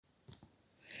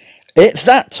It's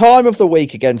that time of the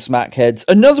week again, Smackheads.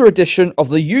 Another edition of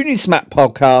the Unismack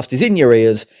podcast is in your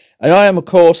ears, and I am, of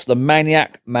course, the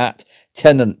maniac Matt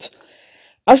Tennant.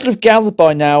 As you'll have gathered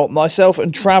by now, myself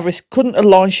and Travis couldn't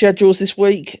align schedules this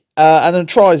week, and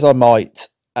try as I might,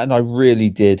 and I really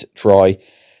did try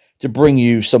to bring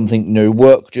you something new.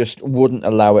 Work just wouldn't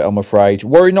allow it, I'm afraid.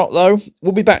 Worry not, though.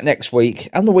 We'll be back next week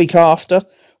and the week after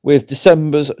with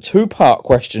December's two-part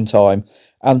question time.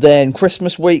 And then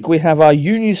Christmas week, we have our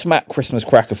Unismack Christmas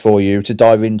cracker for you to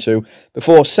dive into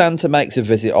before Santa makes a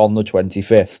visit on the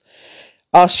 25th.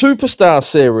 Our Superstar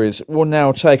series will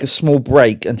now take a small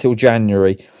break until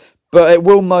January, but it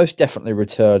will most definitely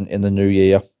return in the new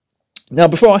year. Now,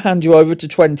 before I hand you over to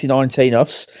 2019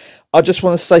 Us, I just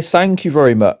want to say thank you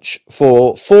very much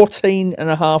for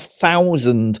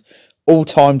 14,500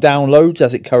 all-time downloads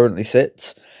as it currently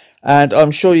sits. And I'm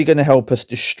sure you're going to help us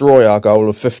destroy our goal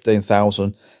of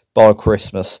 15,000 by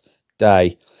Christmas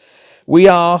Day. We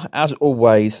are, as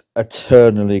always,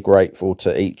 eternally grateful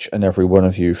to each and every one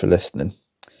of you for listening.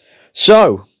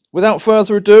 So, without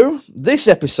further ado, this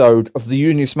episode of the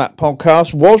Unismack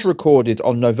podcast was recorded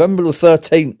on November the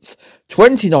 13th,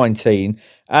 2019,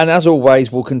 and as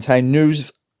always will contain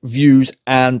news, views,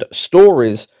 and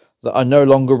stories that are no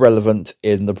longer relevant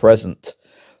in the present.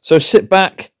 So sit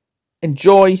back,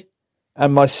 enjoy,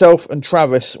 and myself and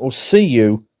Travis will see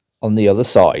you on the other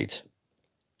side.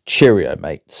 Cheerio,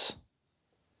 mates.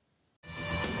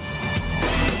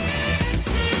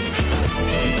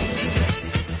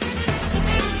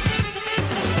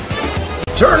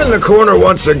 Turning the corner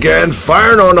once again,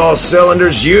 firing on all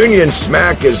cylinders. Union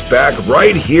Smack is back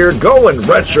right here, going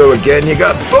retro again. You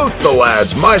got both the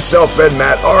lads, myself and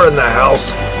Matt, are in the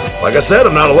house. Like I said,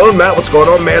 I'm not alone. Matt, what's going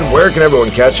on, man? Where can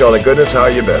everyone catch all the goodness? How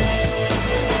you been?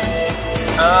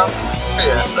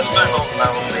 Let's move on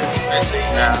now. I'm being busy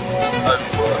and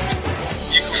overworked.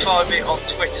 You can find me on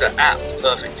Twitter at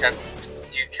PerfectTenant.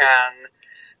 You can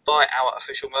buy our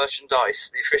official merchandise,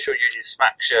 the official Union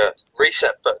Smack shirt,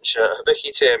 Reset Button shirt,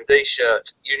 Habiki TMD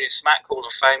shirt, Union Smack Hall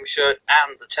of Fame shirt,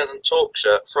 and the Tennant Talk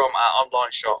shirt from our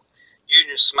online shop,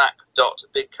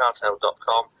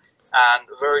 unionsmack.bigcartel.com. And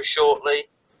very shortly,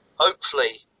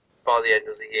 hopefully by the end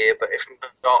of the year, but if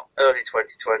not, early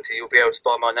 2020, you'll be able to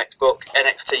buy my next book,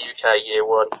 NXT UK Year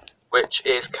 1, which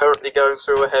is currently going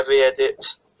through a heavy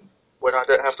edit when I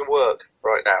don't have to work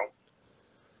right now.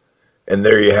 And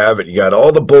there you have it. You got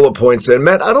all the bullet points in.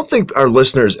 Matt, I don't think our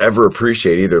listeners ever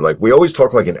appreciate either. Like, we always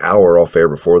talk like an hour off air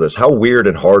before this, how weird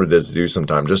and hard it is to do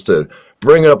sometimes, just to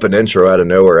bring up an intro out of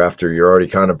nowhere after you're already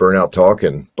kind of burnt out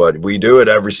talking. But we do it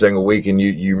every single week, and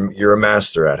you're a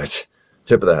master at it.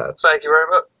 Tip of the hat. Thank you very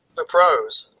much. We're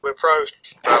pros,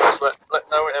 Travis. Let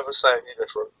no one ever say any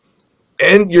different.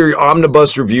 And your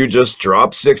omnibus review just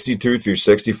dropped, 62 through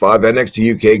 65.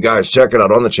 NXT UK, guys, check it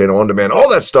out on the channel, on demand. All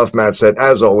that stuff Matt said,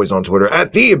 as always, on Twitter,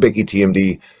 at the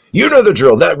TMD. You know the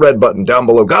drill. That red button down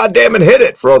below. Goddamn it, hit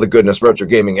it for all the goodness, retro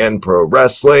gaming and pro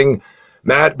wrestling.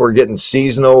 Matt, we're getting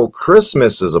seasonal.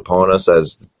 Christmas is upon us,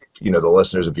 as you know, the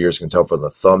listeners and viewers can tell from the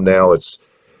thumbnail. It's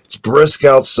brisk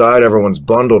outside, everyone's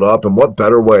bundled up, and what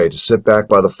better way to sit back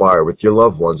by the fire with your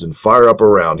loved ones and fire up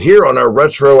around here on our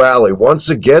Retro Alley. Once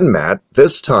again, Matt,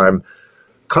 this time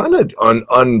kind of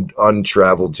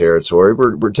untraveled territory.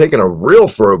 We're taking a real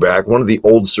throwback, one of the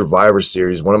old Survivor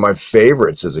Series, one of my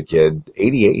favorites as a kid,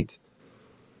 88.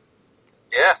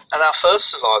 Yeah, and our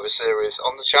first Survivor Series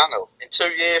on the channel in 2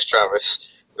 years,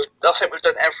 Travis. I think we've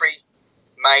done every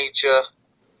major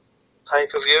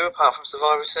pay-per-view apart from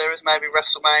Survivor Series, maybe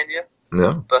WrestleMania.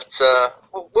 No. But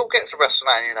we'll get to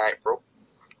WrestleMania in April.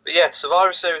 But yeah,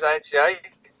 Survivor Series 88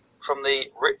 from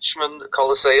the Richmond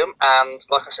Coliseum, and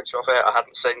like I said to you off air, I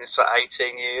hadn't seen this for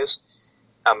 18 years,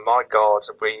 and my God,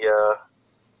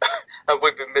 have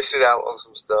we been missing out on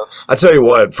some stuff. I tell you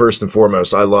what, first and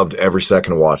foremost, I loved every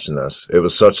second of watching this. It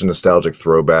was such a nostalgic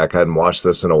throwback. I hadn't watched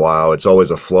this in a while. It's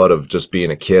always a flood of just being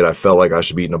a kid. I felt like I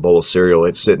should be eating a bowl of cereal.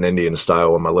 It's sitting Indian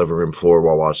style on my living room floor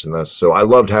while watching this. So I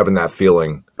loved having that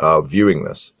feeling viewing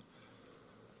this.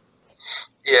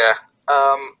 Yeah.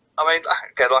 I mean,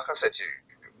 again, like I said to you,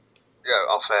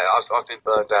 off air, I've been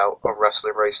burned out on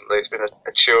wrestling recently. It's been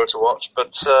a chore to watch,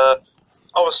 but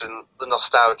obviously the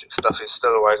nostalgic stuff is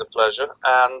still always a pleasure.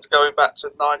 And going back to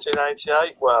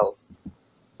 1988, well,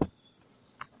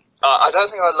 I don't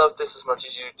think I loved this as much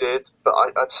as you did, but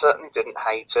I certainly didn't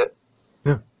hate it.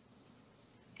 Yeah.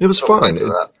 It was fun.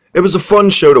 It was a fun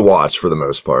show to watch for the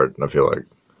most part, I feel like.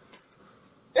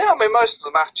 Yeah, I mean, most of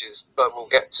the matches that we'll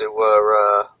get to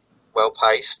were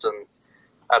well-paced and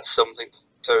had something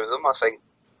to them. I think,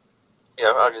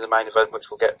 only the main event, which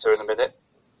we'll get to in a minute,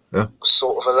 was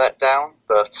sort of a letdown.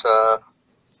 But,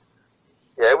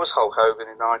 Yeah, it was Hulk Hogan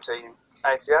in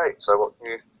 1988. So what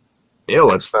can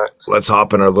you expect? Let's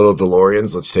hop in our little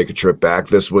DeLoreans. Let's take a trip back.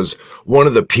 This was one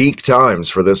of the peak times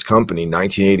for this company,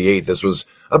 1988. This was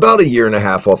about a year and a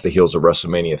half off the heels of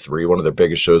WrestleMania 3, one of their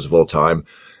biggest shows of all time.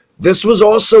 This was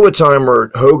also a time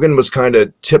where Hogan was kind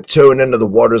of tiptoeing into the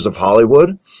waters of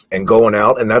Hollywood and going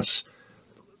out, and that's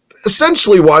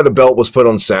essentially why the belt was put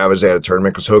on Savage. They had a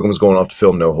tournament because Hogan was going off to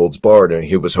film No Holds Barred, and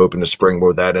he was hoping to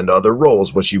springboard that into other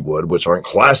roles, which he would, which aren't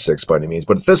classics by any means.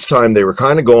 But at this time, they were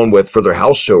kind of going with, for their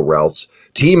house show routes,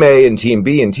 Team A and Team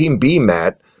B. And Team B,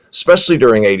 Matt, especially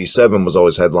during 87, was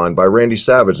always headlined by Randy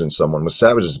Savage and someone with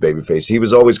Savage's babyface. He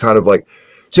was always kind of like,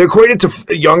 to equate it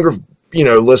to younger,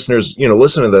 listeners,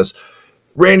 listen to this,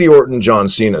 Randy Orton, John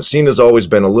Cena. Cena's always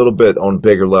been a little bit on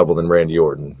bigger level than Randy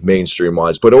Orton,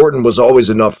 mainstream-wise, but Orton was always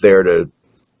enough there to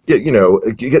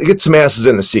get some asses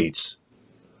in the seats.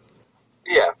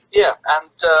 Yeah,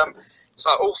 and so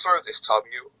all through this time,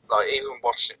 even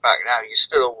watching it back now, you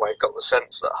still always got the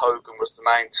sense that Hogan was the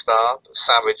main star, but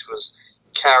Savage was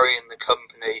carrying the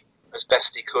company as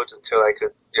best he could until they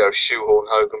could, shoehorn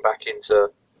Hogan back into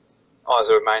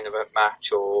either a main event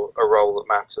match or a role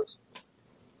that mattered.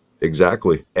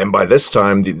 Exactly. And by this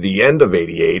time, the end of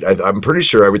 88, I'm pretty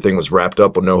sure everything was wrapped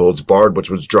up on No Holds Barred,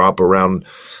 which was drop around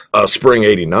spring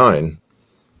 89.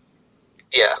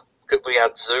 Yeah, because we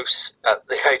had Zeus at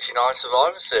the 89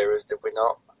 Survivor Series, did we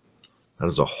not? That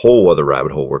is a whole other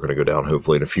rabbit hole we're going to go down,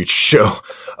 hopefully, in a future show.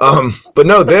 But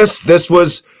no, this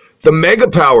was... The Mega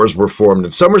Powers were formed.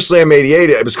 In SummerSlam 88,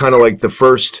 it was kind of like the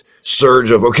first surge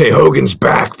of, okay, Hogan's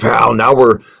back, pal. Now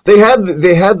they had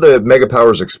the Mega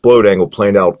Powers explode angle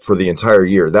planned out for the entire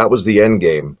year. That was the end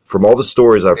game. From all the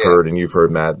stories I've heard and you've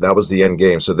heard, Matt, that was the end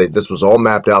game. So this was all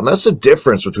mapped out. And that's the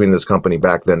difference between this company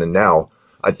back then and now.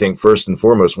 I think, first and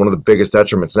foremost, one of the biggest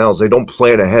detriments now is they don't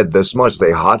plan ahead this much. They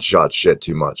hotshot shit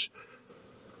too much.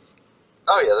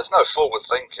 Oh, yeah, there's no forward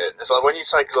thinking. It's like when you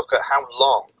take a look at how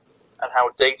long and how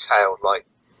detailed,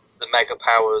 the Mega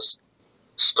Powers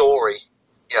story,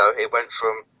 it went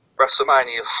from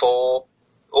WrestleMania 4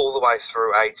 all the way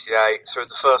through 88, through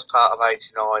the first part of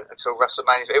 89 until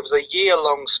WrestleMania. It was a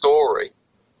year-long story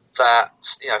that,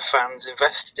 fans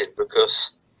invested in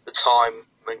because the time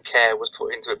and care was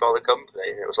put into it by the company.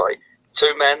 And it was like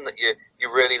two men that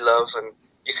you really love, and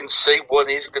you can see one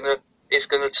is gonna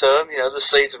turn. The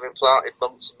seeds have been planted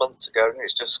months and months ago, and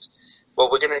it's just... Well,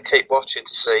 we're going to keep watching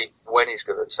to see when he's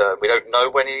going to turn. We don't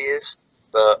know when he is,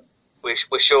 but we're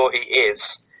sure he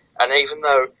is. And even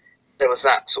though there was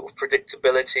that sort of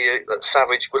predictability that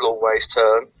Savage will always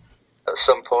turn at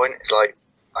some point, it's like,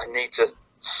 I need to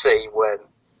see when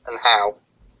and how.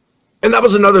 And that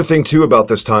was another thing, too, about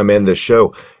this time and this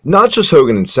show. Not just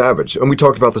Hogan and Savage, and we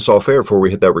talked about this off air before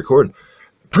we hit that record.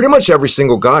 Pretty much every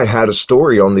single guy had a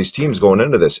story on these teams going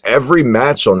into this. Every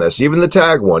match on this, even the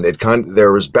tag one,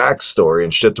 there was backstory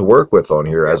and shit to work with on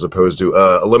here, as opposed to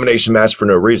elimination match for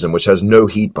no reason, which has no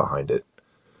heat behind it.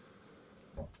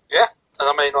 Yeah, and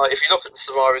I mean, if you look at the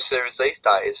Survivor Series these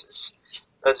days,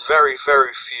 there's very,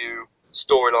 very few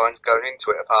storylines going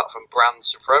into it apart from brand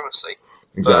supremacy.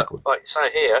 Exactly. But, like you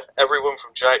say here, everyone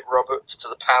from Jake Roberts to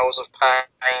the Powers of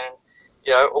Pain,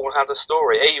 all had a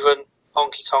story. Even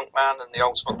Honky Tonk Man and the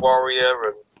Ultimate Warrior,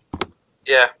 and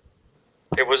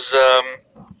it was.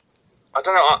 I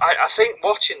don't know. I think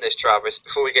watching this, Travis,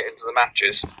 before we get into the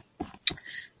matches,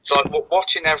 it's like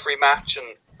watching every match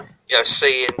and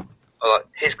seeing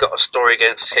he's got a story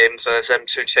against him. So there's them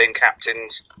two team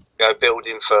captains,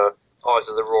 building for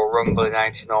either the Royal Rumble in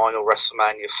 '89 or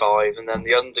WrestleMania 5, and then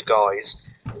the under guys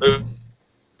who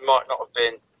might not have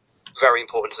been very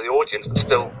important to the audience, but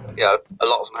still, a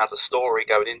lot of them had a story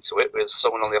going into it with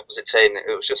someone on the opposite team.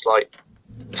 It was just like,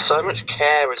 so much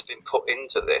care has been put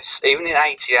into this, even in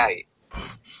 '88,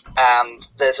 and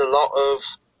there's a lot of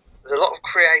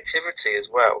creativity as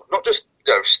well, not just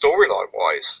storyline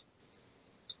wise.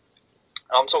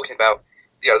 I'm talking about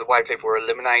the way people were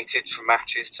eliminated from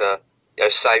matches to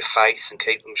save face and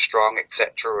keep them strong,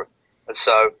 etc. And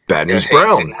so Bad News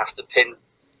Brown didn't have to pin.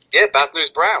 Yeah, Bad News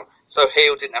Brown. So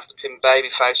heel didn't have to pin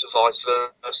babyface or vice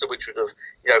versa, which would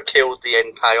have, killed the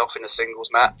end payoff in a singles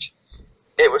match.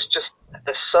 It was just,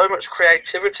 there's so much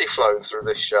creativity flowing through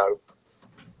this show,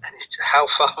 and it's just how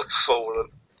far we've fallen.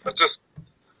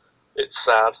 It's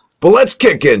sad. But let's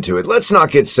kick into it. Let's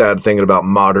not get sad thinking about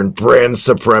modern brand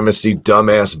supremacy,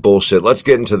 dumbass bullshit. Let's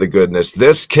get into the goodness.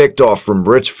 This kicked off from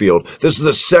Richfield. This is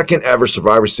the second ever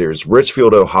Survivor Series.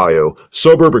 Richfield, Ohio.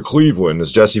 Suburb of Cleveland,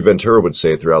 as Jesse Ventura would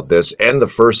say throughout this, and the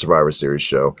first Survivor Series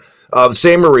show. The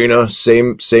same arena,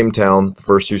 same town, the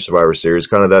first two Survivor Series.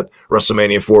 Kind of that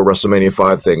WrestleMania 4, WrestleMania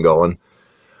 5 thing going.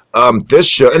 This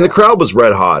show, and the crowd was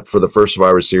red hot for the first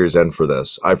Survivor Series and for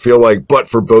this. I feel like, but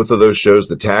for both of those shows,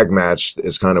 the tag match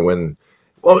is kind of when,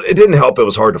 well, it didn't help. It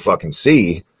was hard to fucking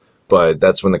see, but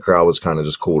that's when the crowd was kind of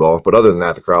just cooled off. But other than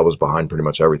that, the crowd was behind pretty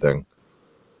much everything.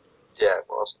 Yeah, it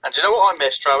was. And do you know what I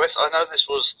missed, Travis? I know this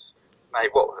was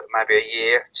maybe a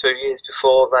year, 2 years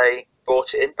before they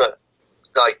brought it in, but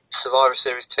like Survivor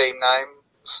Series team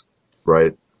names.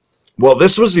 Right. Well,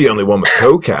 this was the only one with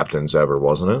co-captains ever,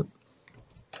 wasn't it?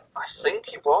 I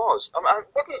think it was.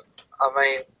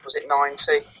 Was it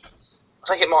 90? I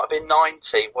think it might have been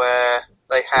 90 where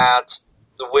they had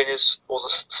the winners or the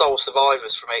sole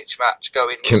survivors from each match go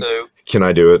into... Can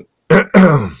I do it?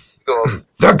 Go on.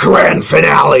 The grand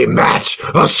finale match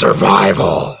of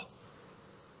Survival!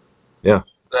 Yeah.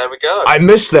 There we go. I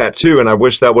missed that, too, and I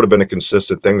wish that would have been a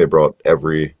consistent thing they brought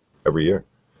every year.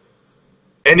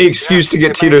 Any excuse to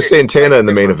get Tito Santana in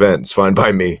the main event is fine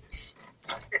by me.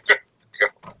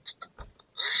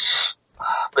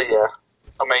 But yeah,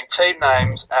 I mean, team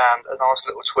names and a nice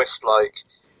little twist like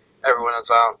everyone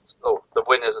the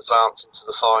winners advance into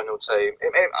the final team.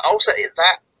 Also,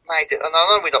 that made it, and I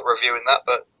know we're not reviewing that,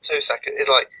 but 2 seconds, it's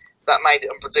like, that made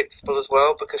it unpredictable as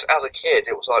well, because as a kid,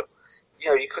 it was like,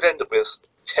 you could end up with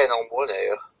 10 on 1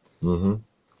 here. Mm-hmm.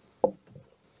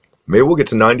 Maybe we'll get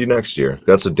to 90 next year.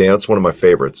 That's one of my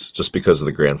favorites, just because of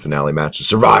the grand finale match of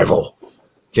Survival.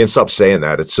 Can't stop saying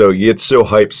that. You get so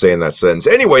hyped saying that sentence.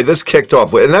 Anyway, this kicked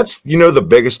off, and that's, the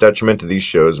biggest detriment to these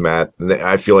shows, Matt,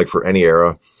 I feel like for any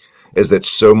era, is that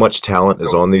so much talent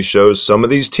is on these shows. Some of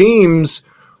these teams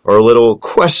are a little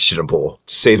questionable,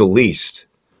 to say the least.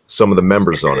 Some of the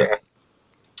members on it.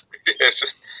 It's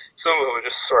just, some of them are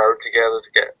just thrown together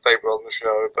to get people on the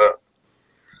show, but...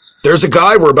 There's a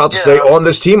guy we're about to say on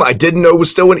this team I didn't know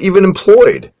was still even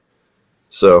employed.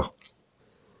 So...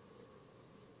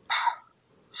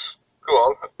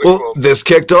 Well, this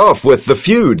kicked off with the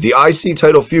feud, the IC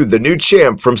title feud, the new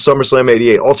champ from SummerSlam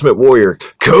 88, Ultimate Warrior,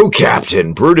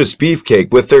 co-captain Brutus Beefcake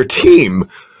with their team.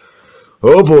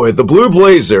 Oh boy, the Blue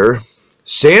Blazer,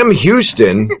 Sam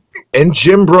Houston, and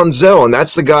Jim Brunzell. And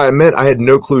that's the guy I meant. I had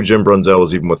no clue Jim Brunzell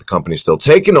was even with the company still.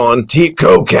 Taking on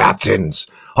co-captains,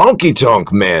 Honky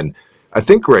Tonk Man. I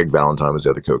think Greg Valentine was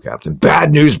the other co-captain.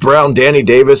 Bad News Brown, Danny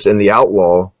Davis, and the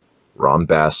Outlaw, Ron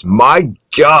Bass. My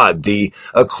God, the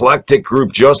eclectic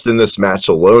group just in this match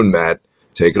alone, Matt.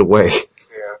 Take it away.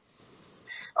 Yeah.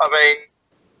 I mean,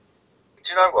 do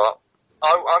you know what?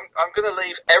 I'm going to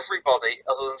leave everybody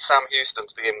other than Sam Houston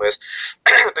to begin with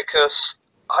because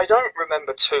I don't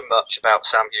remember too much about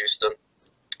Sam Houston.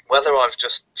 Whether I've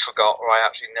just forgot or I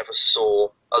actually never saw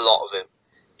a lot of him.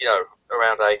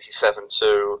 Around 87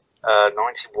 to 91,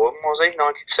 was he?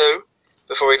 92?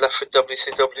 Before he left for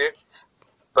WCW.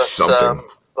 But, something.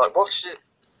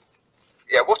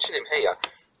 watching him here,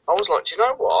 I was like, do you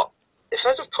know what? If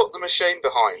they'd have put the machine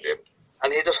behind him,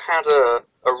 and he'd have had a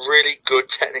really good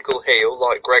technical heel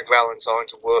like Greg Valentine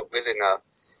to work with in a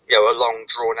long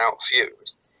drawn out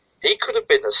feud, he could have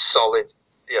been a solid,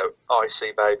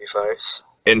 IC babyface.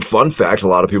 And fun fact, a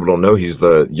lot of people don't know he's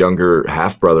the younger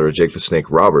half brother of Jake the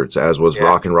Snake Roberts, as was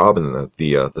Rockin' Robin,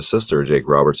 the sister of Jake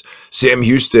Roberts. Sam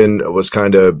Houston was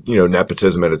kind of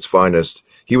nepotism at its finest.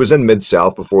 He was in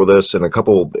Mid-South before this, and a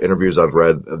couple interviews I've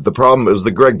read. The problem was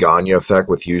the Greg Gagne effect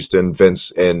with Houston,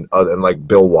 Vince, and like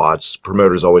Bill Watts.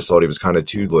 Promoters always thought he was kind of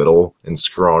too little and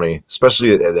scrawny,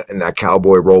 especially in that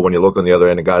cowboy role when you look on the other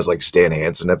end of guys like Stan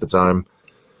Hansen at the time.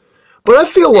 But I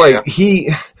feel like he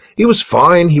was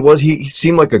fine. He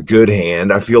seemed like a good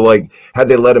hand. I feel like had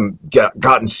they let him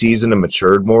gotten seasoned and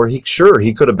matured more, he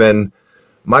could have been.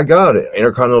 My God,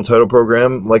 Intercontinental title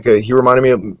program, he reminded me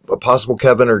of a possible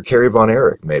Kevin or Kerry Von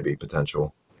Erich, maybe,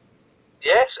 potential.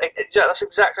 Yes, that's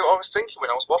exactly what I was thinking when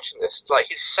I was watching this. Like,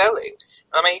 he's selling.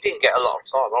 I mean, he didn't get a lot of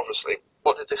time, obviously.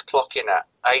 What did this clock in at?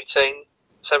 18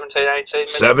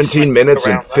 minutes? 17 minutes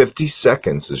and 50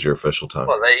 seconds is your official time.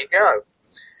 Well, there you go.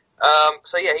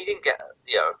 So, he didn't get,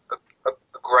 a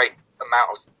great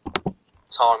amount of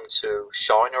time to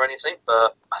shine or anything,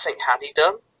 but I think had he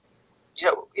done,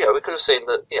 we could have seen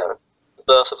the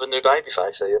birth of a new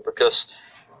babyface here because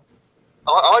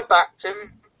I backed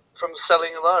him from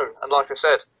selling alone. And like I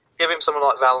said, give him someone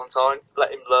like Valentine,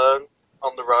 let him learn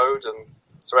on the road and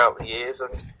throughout the years,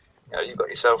 and you've got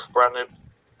yourself a brand new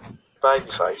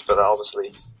babyface. But that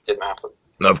obviously didn't happen.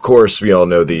 Now, of course, we all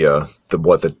know the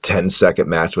 10-second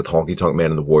match with Honky Tonk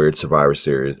Man and the Warrior at Survivor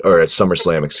Series, or at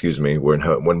SummerSlam, excuse me, when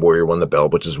Warrior won the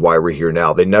belt, which is why we're here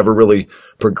now. They never really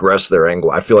progressed their angle.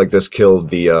 I feel like this killed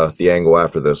the angle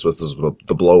after this, with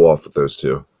the blow off with those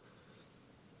two.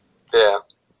 Yeah.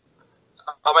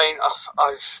 I mean,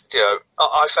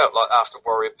 I felt like after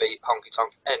Warrior beat Honky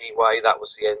Tonk anyway, that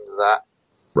was the end of that.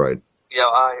 Right.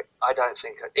 I don't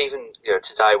think, even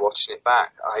today watching it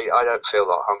back, I don't feel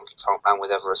like Honky Tonk Man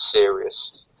was ever a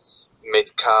serious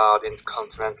mid-card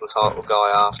intercontinental title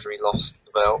guy after he lost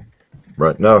the belt.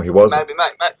 Right. No, he wasn't.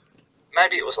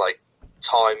 Maybe it was like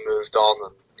time moved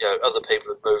on and other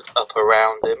people had moved up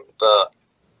around him, but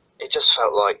it just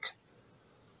felt like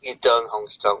you'd done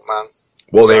Honky Tonk Man.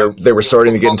 Well, they were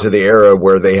starting to get into the era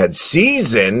where they had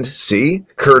seasoned,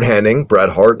 Kurt Hennig, Bret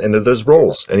Hart into those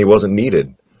roles, and he wasn't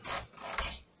needed.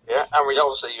 Yeah, and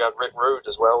obviously you had Rick Rude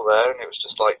as well there, and it was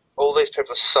just like, all these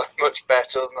people are so much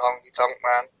better than Honky Tonk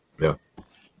Man. Yeah.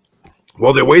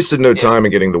 Well, they wasted no time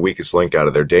in getting the weakest link out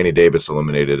of there. Danny Davis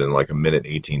eliminated in like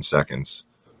 1:18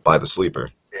 by the sleeper.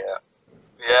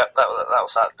 Yeah, that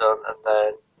was that done, and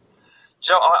then,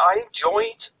 I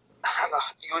enjoyed.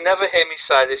 You'll never hear me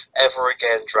say this ever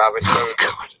again, Travis. Oh,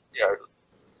 God.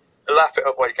 Lap it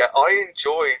up while you can. I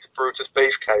enjoyed Brutus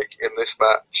Beefcake in this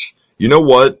match. You know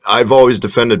what? I've always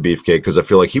defended Beefcake because I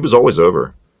feel like he was always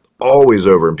over. Always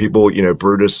over. And people,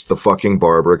 Brutus, the fucking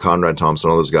Barber, Conrad Thompson,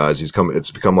 all those guys,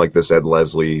 it's become like this Ed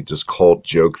Leslie just cult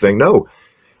joke thing. No,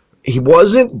 he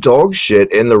wasn't dog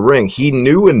shit in the ring. He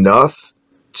knew enough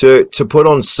to put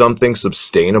on something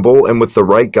sustainable, and with the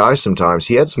right guy sometimes,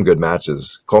 he had some good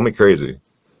matches. Call me crazy.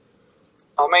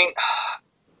 I mean,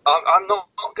 I'm not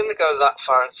going to go that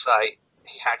far and say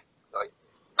he had like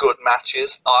good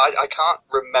matches. I can't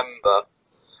remember,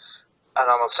 and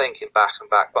I'm thinking back and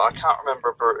back, but I can't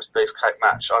remember a Brutus Beefcake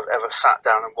match I've ever sat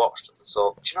down and watched and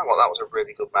thought, do you know what, that was a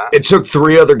really good match. It took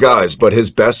 3 other guys, but his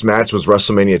best match was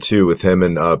WrestleMania 2 with him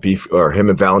and him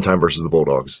and Valentine versus the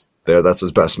Bulldogs. That's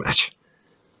his best match.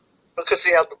 Because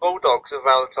he had the Bulldogs and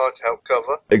Valentine to help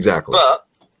cover. Exactly. But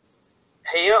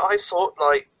here I thought,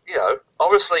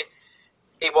 obviously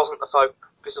he wasn't the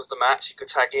focus of the match. He could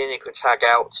tag in, he could tag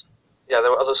out. There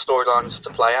were other storylines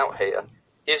to play out here.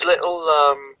 His little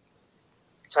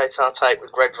tete-a-tete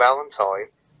with Greg Valentine,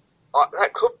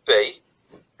 that could be,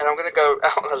 and I'm going to go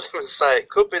out on a limb and say it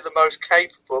could be the most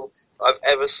capable I've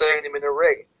ever seen him in a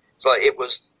ring. It's like it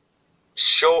was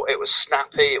short, it was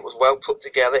snappy, it was well put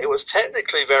together, it was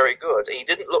technically very good. He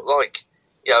didn't look like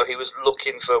he was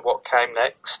looking for what came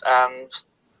next, and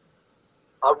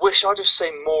I wish I'd have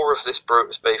seen more of this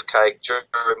Brutus Beefcake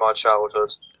during my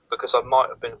childhood, because I might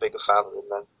have been a bigger fan of him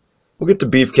then. We'll get to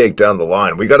Beefcake down the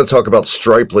line. We got to talk about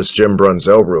stripeless Jim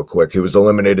Brunzell real quick, who was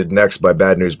eliminated next by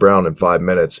Bad News Brown in 5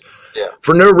 minutes. Yeah.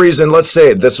 For no reason, let's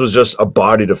say this was just a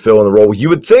body to fill in the role. You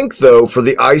would think, though, for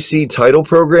the IC title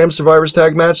program Survivor's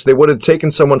Tag match, they would have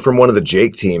taken someone from one of the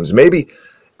Jake teams. Maybe,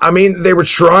 they were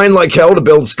trying like hell to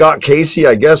build Scott Casey,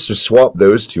 I guess, to swap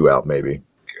those two out, maybe.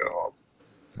 God.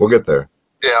 We'll get there.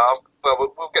 Yeah,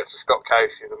 we'll get to Scott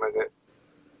Casey in a minute.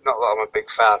 Not that I'm a big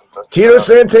fan, but... Tito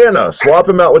Santana! Swap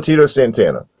him out with Tito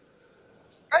Santana.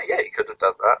 Yeah, he could have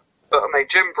done that. But,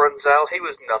 Jim Brunzell, he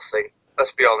was nothing.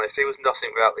 Let's be honest, he was nothing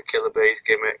without the Killer Bees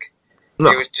gimmick. No.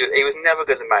 He was never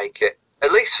going to make it.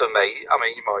 At least for me.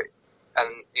 You might,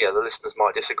 and the listeners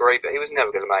might disagree, but he was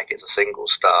never going to make it as a single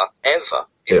star ever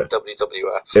in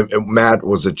WWF. And Matt,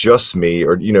 was it just me,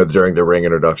 or during the ring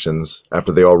introductions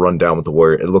after they all run down with the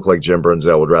Warrior, it looked like Jim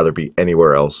Brunzell would rather be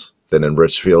anywhere else than in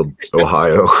Richfield,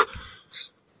 Ohio.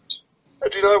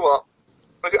 And you know what?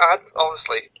 I had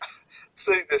honestly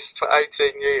seen this for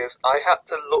 18 years. I had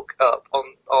to look up on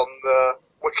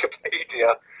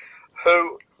Wikipedia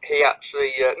who he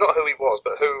actually, not who he was,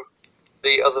 but who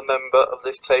the other member of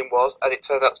this team was, and it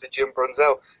turned out to be Jim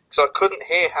Brunzell. So I couldn't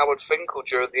hear Howard Finkel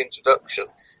during the introduction.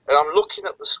 And I'm looking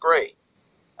at the screen,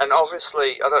 and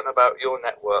obviously, I don't know about your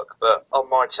network, but on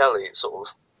my telly, it sort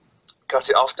of cut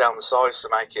it off down the sides to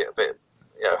make it a bit,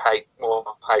 more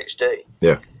HD.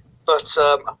 Yeah. But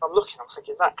I'm looking, I'm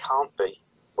thinking, that can't be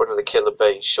one of the Killer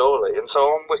Bees, surely. And so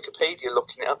on Wikipedia,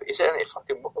 looking it up, it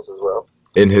fucking was as well.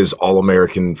 In his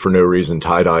all-American, for no reason,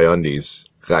 tie-dye undies.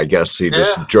 I guess he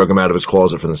just drug him out of his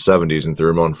closet from the 70s and threw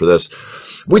him on for this.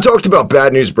 We talked about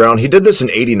Bad News Brown. He did this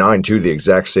in 89, too, the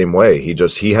exact same way. He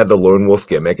had the lone wolf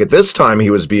gimmick. At this time,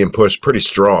 he was being pushed pretty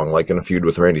strong, like in a feud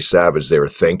with Randy Savage. They were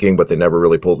thinking, but they never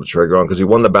really pulled the trigger on, because he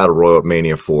won the Battle Royal at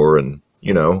Mania 4, and,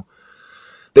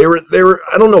 they were,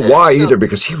 I don't know why either,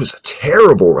 because he was a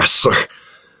terrible wrestler.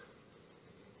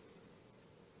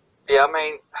 Yeah,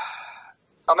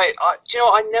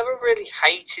 I never really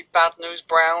hated Bad News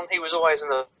Brown. He was always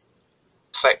an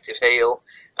effective heel,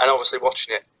 and obviously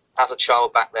watching it as a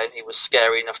child back then, he was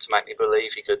scary enough to make me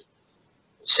believe he could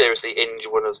seriously injure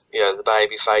one of the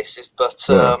baby faces. But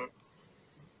I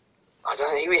don't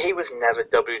know. He was never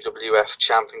WWF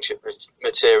Championship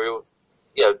material.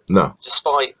 No.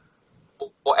 Despite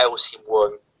what else he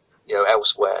won,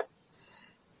 elsewhere.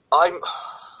 I'm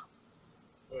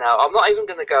not even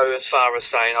going to go as far as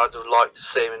saying I'd have liked to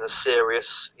see him in a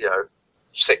serious,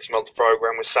 6-month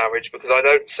program with Savage, because I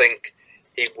don't think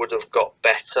he would have got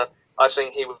better. I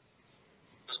think he was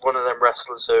one of them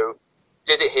wrestlers who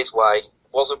did it his way,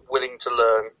 wasn't willing to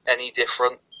learn any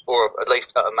different, or at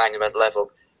least at a main event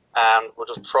level, and would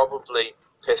have probably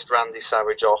pissed Randy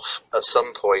Savage off at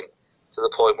some point, to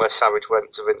the point where Savage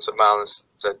went to Vince McMahon and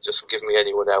said, just give me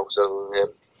anyone else other than him.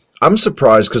 I'm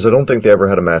surprised because I don't think they ever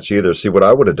had a match either. See, what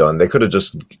I would have done, they could have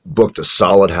just booked a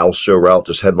solid house show route,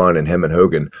 just headlining him and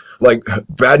Hogan. Like,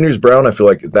 Bad News Brown, I feel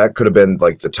like that could have been,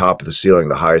 like, the top of the ceiling,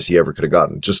 the highest he ever could have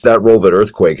gotten. Just that role that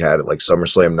Earthquake had at, like,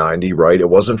 SummerSlam 90, right? It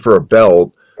wasn't for a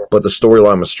belt, but the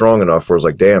storyline was strong enough where I was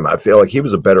like, damn, I feel like he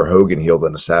was a better Hogan heel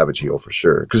than a Savage heel for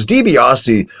sure. Because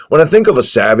DiBiase, when I think of a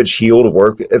Savage heel to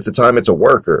work at the time, it's a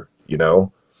worker, Yeah.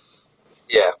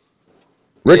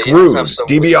 Rick Rude,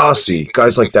 DiBiase,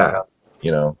 guys like that,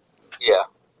 Yeah.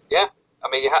 I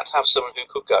mean, you had to have someone who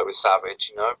could go with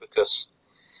Savage, because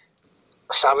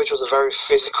Savage was a very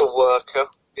physical worker,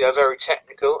 very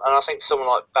technical, and I think someone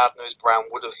like Bad News Brown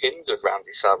would have hindered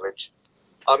Randy Savage.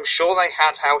 I'm sure they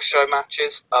had house show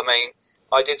matches. I mean,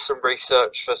 I did some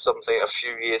research for something a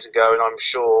few years ago, and I'm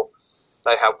sure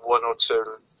they had 1 or 2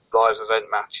 live event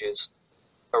matches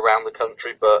around the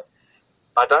country, but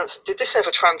I don't. Did this ever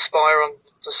transpire on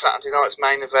to Saturday night's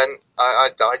main event? I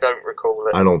don't recall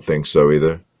it. I don't think so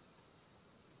either.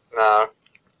 No,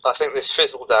 I think this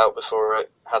fizzled out before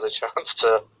it had a chance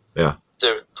to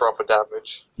do proper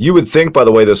damage. You would think, by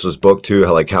the way this was booked too,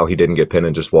 how he didn't get pinned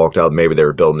and just walked out. Maybe they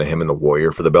were building to him and the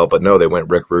Warrior for the belt, but no, they went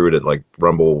Rick Rude at like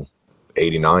Rumble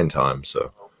 89 times.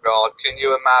 So. Oh God, can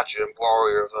you imagine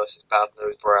Warrior versus Bad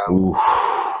News Brown? Ooh.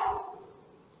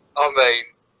 I mean.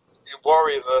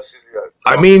 Warrior versus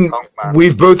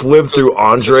we've both lived through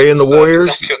Andre and the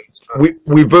Warriors.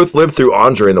 We've both lived through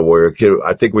Andre and the Warrior.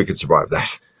 I think we could survive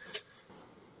that.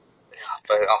 Yeah,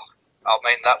 but I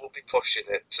mean that would be pushing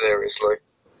it seriously.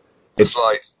 It's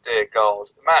like, dear God,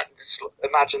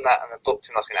 imagine that and they're booked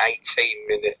in like an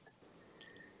 18-minute.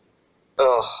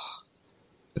 Oh,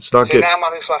 it's not good. Now I'm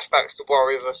having flashbacks to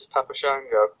Warrior versus Papa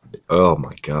Shango. Oh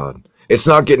my God. It's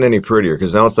not getting any prettier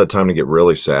because now it's that time to get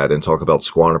really sad and talk about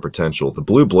squander potential. The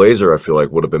Blue Blazer, I feel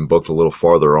like, would have been booked a little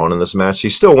farther on in this match. He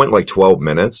still went like 12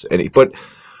 minutes, but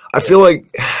I feel like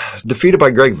defeated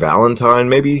by Greg Valentine,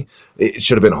 maybe it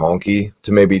should have been Honky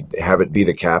to maybe have it be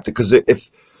the captain. Because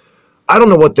I don't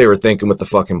know what they were thinking with the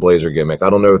fucking Blazer gimmick. I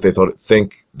don't know if they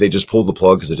think they just pulled the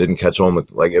plug because it didn't catch on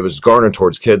with, like, it was garnered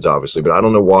towards kids, obviously, but I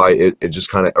don't know why it just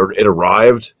kind of, it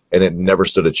arrived and it never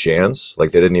stood a chance.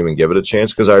 Like, they didn't even give it a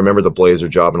chance because I remember the Blazer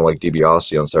jobbing like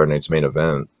DiBiase on Saturday Night's Main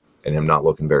Event and him not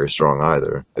looking very strong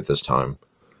either at this time.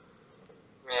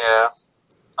 Yeah.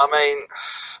 I mean,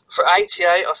 for 88,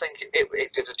 I think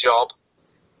it did a job.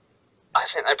 I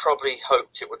think they probably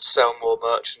hoped it would sell more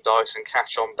merchandise and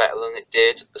catch on better than it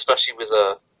did, especially with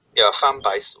a fan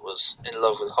base that was in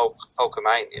love with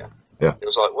Hulkamania. Yeah. It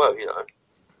was like, well,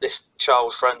 this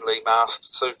child-friendly masked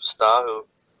superstar who,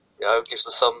 gives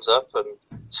the thumbs up and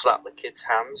slap the kids'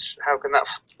 hands. How can that,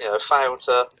 fail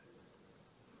to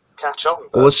catch on?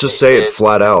 Well, let's just say it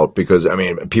flat out because, I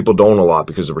mean, people don't a lot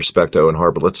because of respect to Owen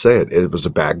Hart, but let's say it. It was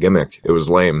a bad gimmick. It was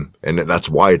lame, and that's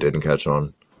why it didn't catch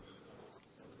on.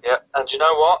 Yeah, and you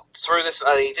know what? Through this,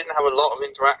 he didn't have a lot of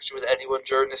interaction with anyone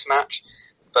during this match,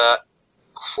 but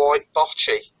quite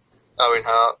botchy, Owen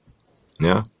Hart.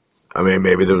 Yeah. I mean,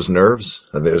 maybe there was nerves.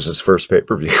 I think it was his first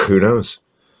pay-per-view. Who knows?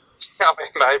 I mean,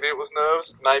 maybe it was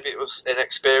nerves. Maybe it was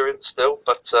inexperience still,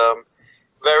 but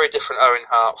very different Owen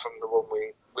Hart from the one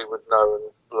we would know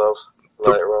and love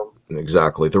later on.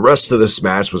 Exactly. The rest of this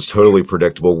match was totally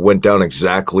predictable. Went down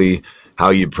exactly how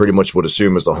you pretty much would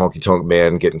assume as the Honky Tonk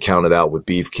Man getting counted out with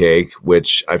Beefcake,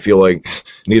 which I feel like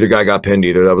neither guy got pinned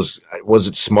either. Was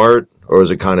it smart or was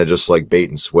it kind of just like bait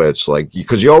and switch? Like,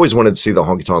 because you always wanted to see the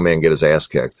Honky Tonk Man get his ass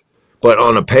kicked. But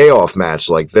on a payoff match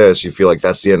like this, you feel like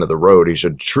that's the end of the road. He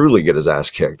should truly get his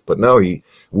ass kicked. But no, he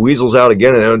weasels out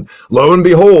again. And lo and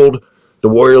behold, the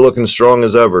Warrior looking strong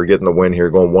as ever, getting the win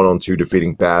here, going 1-on-2,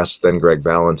 defeating Bass, then Greg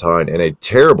Valentine, in a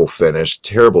terrible finish,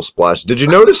 terrible splash. Did you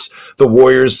notice the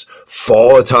Warriors'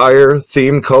 fall attire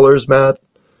themed colors, Matt?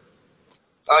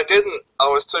 I didn't. I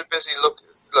was too busy looking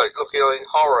in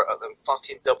horror at them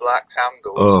fucking double axe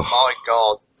handles. Ugh. My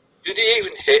God. Did he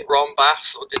even hit Ron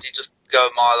Bass, or did he just go a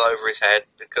mile over his head?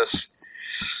 Because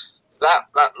that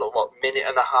minute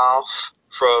and a half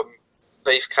from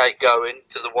Beefcake going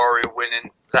to the Warrior winning,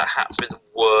 that had to be the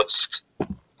worst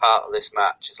part of this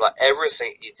match. It's like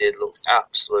everything he did looked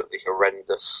absolutely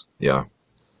horrendous. Yeah.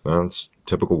 That's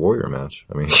typical Warrior match.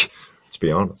 I mean, let's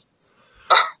be honest.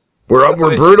 We're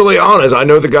brutally honest. I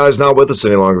know the guy's not with us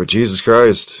any longer, but Jesus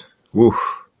Christ. Woo.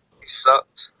 He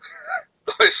sucked.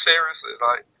 Like, seriously,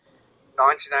 like,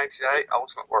 1988,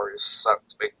 Ultimate Warrior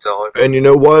sucked big time. And you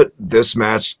know what? This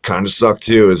match kind of sucked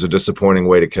too. Is a disappointing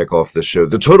way to kick off this show.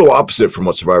 The total opposite from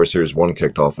what Survivor Series 1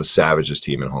 kicked off was Savage's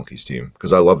team and Honky's team,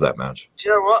 because I love that match. Do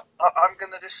you know what? I'm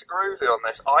going to disagree with you on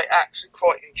this. I actually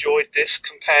quite enjoyed this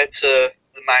compared to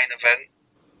the main event.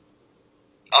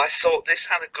 I thought this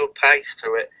had a good pace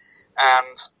to it.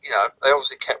 And, you know, they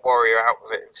obviously kept Warrior out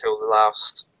of it until the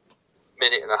last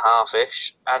minute and a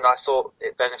half-ish. And I thought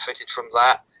it benefited from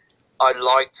that. I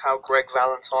liked how Greg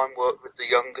Valentine worked with the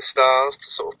younger stars to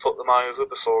sort of put them over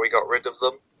before he got rid of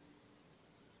them.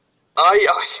 I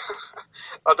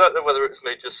don't know whether it's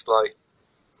me just like,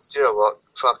 do you know what,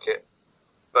 fuck it.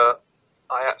 But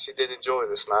I actually did enjoy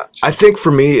this match. I think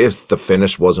for me, if the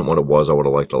finish wasn't what it was, I would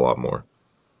have liked it a lot more.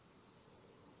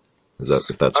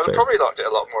 If that's fair. I probably liked it a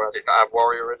lot more. I didn't have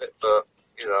Warrior in it, but,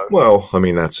 you know. Well, I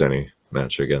mean, that's any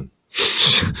match again.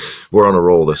 We're on a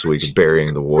roll this week of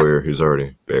burying the Warrior who's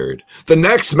already buried. The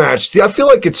next match, I feel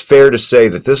like it's fair to say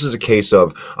that this is a case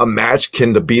of a match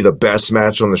can be the best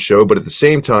match on the show, but at the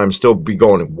same time still be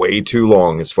going way too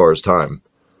long as far as time.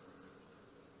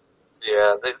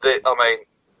 Yeah, I mean,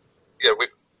 yeah,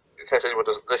 in case anyone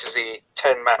doesn't, this is the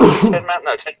 10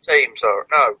 team, so,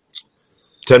 no.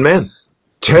 10 man.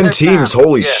 10 teams,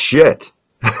 holy shit.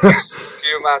 Can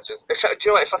you imagine? Do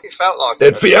you know what? It fucking felt like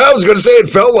it. Yeah, I was going to say it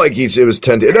felt like it was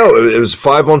 10. No, it was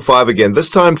 5-on-5 again. This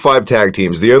time, 5 tag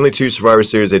teams. The only 2 Survivor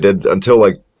Series they did until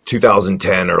like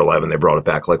 2010 or 11. They brought it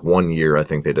back like 1 year. I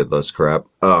think they did this crap.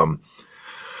 You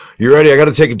ready? I got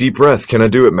to take a deep breath. Can I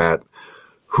do it, Matt?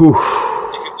 Whew. You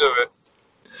can do it.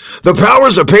 The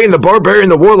Powers of Pain, the Barbarian,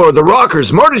 the Warlord, the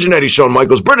Rockers, Marty Jannetty, Shawn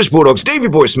Michaels, British Bulldogs, Davey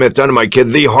Boy Smith, Dynamite Kid,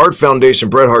 the Hart Foundation,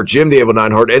 Bret Hart, Jim the Able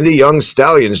 9 Hart, and the Young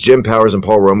Stallions, Jim Powers and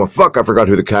Paul Roma. Fuck, I forgot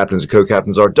who the captains and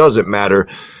co-captains are. Doesn't matter.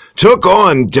 Took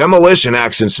on Demolition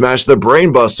Axe and Smash, the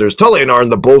Brainbusters, Tully and Arn,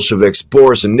 the Bolsheviks,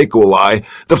 Boris and Nikolai,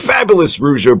 the Fabulous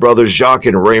Rougeau brothers, Jacques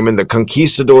and Raymond, the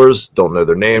Conquistadors, don't know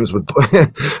their names, and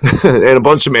a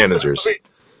bunch of managers.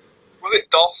 Was it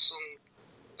Dawson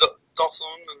and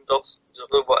Dawson,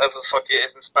 whatever the fuck it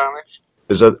is in Spanish?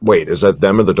 Is that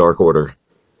them or the Dark Order?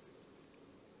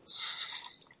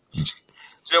 Do you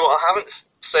know what? I haven't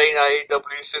seen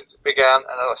AEW since it began, and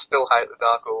I still hate the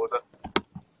Dark Order.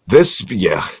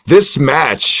 This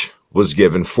match was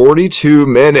given 42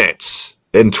 minutes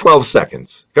and 12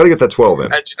 seconds. Got to get that 12 in.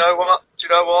 And do you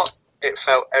know what? It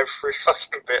felt every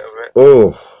fucking bit of it.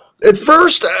 Oh, at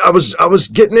first I was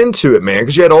getting into it, man,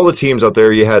 because you had all the teams out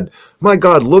there. You had, my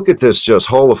God, look at this just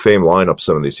Hall of Fame lineup.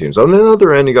 Some of these teams. On the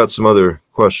other end, you got some other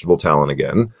questionable talent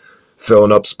again,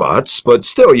 filling up spots. But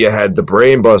still, you had the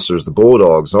Brainbusters, the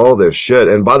Bulldogs, all this shit.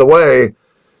 And by the way,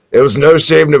 it was No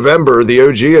Shave November, the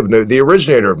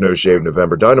originator of No Shave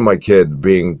November, Dynamite Kid,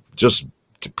 being just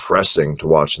depressing to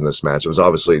watch in this match. It was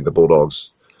obviously the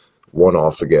Bulldogs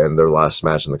one-off again, their last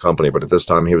match in the company, but at this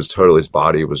time he was totally, his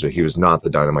body he was not the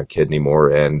Dynamite Kid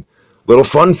anymore. And little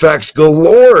fun facts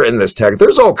galore in this tag.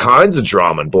 There's all kinds of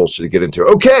drama and bullshit to get into.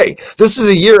 Okay, this is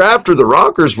a year after the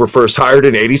Rockers were first hired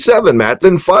in '87. Matt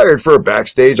then fired for a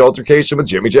backstage altercation with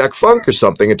Jimmy Jack Funk or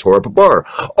something and tore up a bar.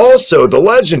 Also, the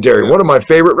legendary, one of my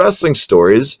favorite wrestling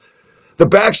stories, the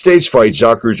backstage fight,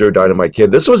 Jacques Rougeau, Dynamite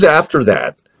Kid. This was after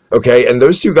that. Okay, and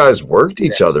those two guys worked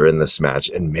each other in this match,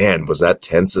 and man, was that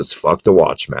tense as fuck to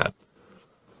watch, Matt.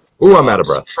 Ooh, I'm out of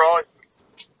breath.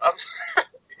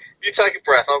 You take a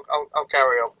breath, I'll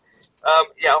carry on. I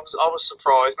was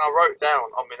surprised, and I wrote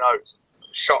down on my notes,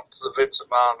 shocked that Vince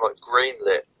McMahon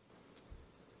greenlit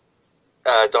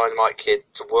Dynamite Kid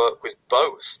to work with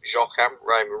both Jacques and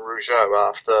Raymond Rougeau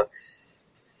after,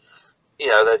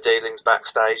 their dealings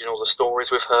backstage and all the stories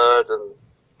we've heard, and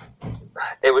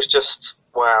it was just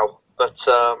wow. But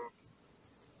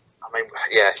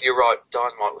you're right.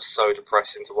 Dynamite was so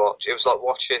depressing to watch. It was like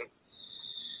watching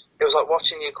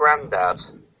your granddad,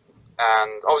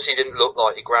 and obviously he didn't look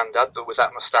like your granddad, but with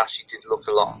that moustache, he did look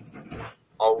a lot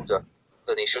older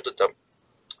than he should have done.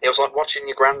 It was like watching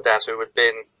your granddad, who had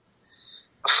been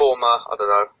a former,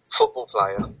 football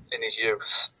player in his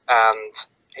youth, and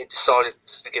he decided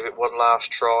to give it one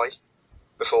last try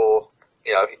before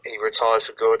he retired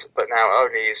for good, but now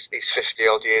only he's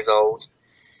 50-odd years old,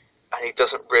 and he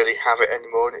doesn't really have it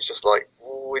anymore, and it's just like,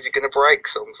 ooh, is he going to break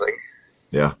something?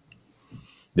 Yeah.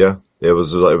 Yeah. It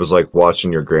was like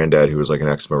watching your granddad, who was like an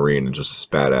ex-Marine and just a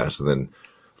badass, and then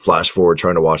flash forward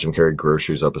trying to watch him carry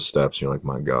groceries up the steps, and you're like,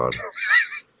 my God.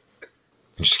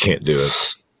 You just can't do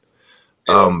it.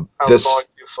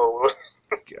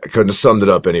 I couldn't have summed it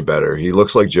up any better. He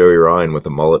looks like Joey Ryan with a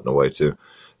mullet in a way, too.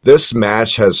 This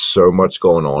match has so much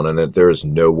going on in it. There is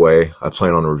no way. I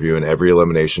plan on reviewing every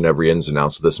elimination, every ins and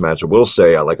outs of this match. I will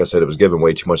say, like I said, it was given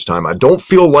way too much time. I don't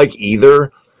feel like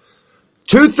either.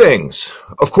 Two things.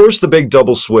 Of course, the big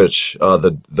double switch,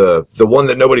 the one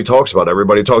that nobody talks about.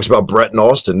 Everybody talks about Brett and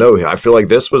Austin. No, I feel like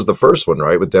this was the first one,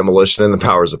 right? With Demolition and the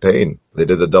Powers of Pain. They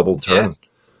did the double turn.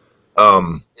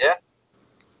 Yeah.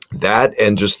 That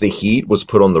and just the heat was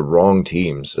put on the wrong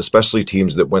teams, especially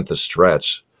teams that went the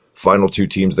stretch. Final two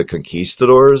teams, the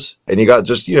Conquistadors, and you got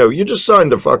just, you just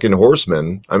signed the fucking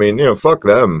Horsemen. I mean, fuck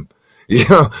them.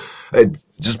 It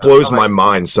just blows my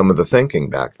mind, some of the thinking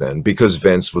back then, because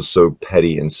Vince was so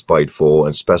petty and spiteful,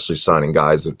 and especially signing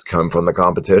guys that come from the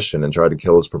competition and tried to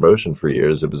kill his promotion for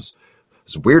years. It was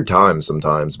a weird time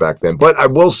sometimes back then. But I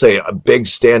will say a big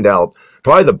standout,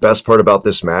 probably the best part about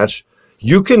this match,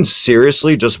 you can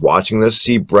seriously, just watching this,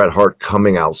 see Bret Hart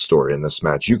coming out story in this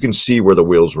match. You can see where the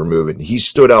wheels were moving. He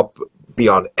stood out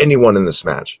beyond anyone in this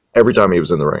match every time he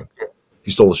was in the ring. He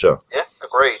stole the show. Yeah,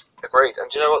 agreed. And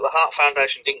do you know what? The Hart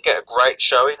Foundation didn't get a great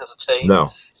showing as a team.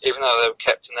 No. Even though they were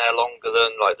kept in there longer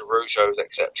than, like, the Rougeos,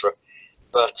 etc.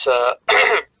 But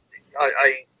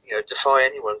I defy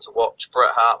anyone to watch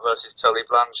Bret Hart versus Tully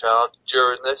Blanchard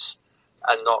during this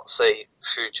and not see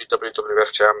future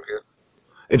WWF champion.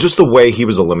 And just the way he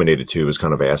was eliminated, too, was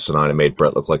kind of asinine. It made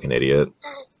Bret look like an idiot.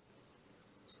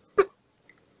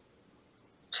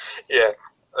 Yeah,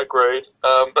 agreed.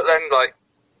 But then, like,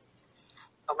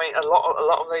 I mean, a lot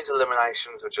of these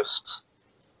eliminations were just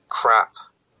crap.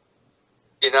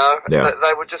 Yeah.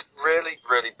 They were just really,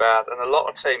 really bad, and a lot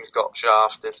of teams got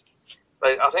shafted.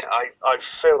 I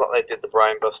feel like they did the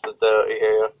Brainbusters dirty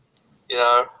here.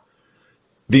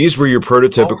 These were your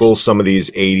prototypical, some of these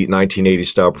 1980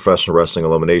 style professional wrestling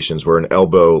eliminations where an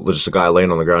elbow, just a guy laying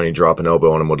on the ground, you drop an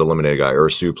elbow on him would eliminate a guy, or a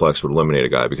suplex would eliminate a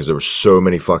guy, because there were so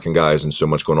many fucking guys and so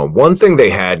much going on. One thing they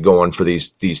had going for these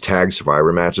tag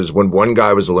Survivor matches, when one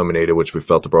guy was eliminated, which we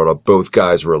felt to brought up, both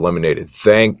guys were eliminated.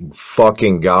 Thank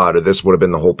fucking God, or this would have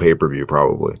been the whole pay-per-view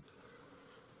probably.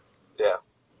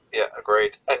 Yeah,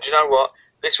 agreed. And do you know what?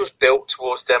 This was built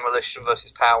towards Demolition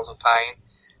versus Powers of Pain.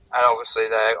 And obviously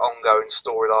their ongoing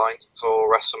storyline for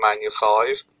WrestleMania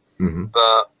 5. Mm-hmm. But,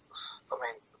 I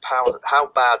mean, how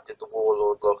bad did the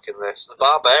Warlord look in this? The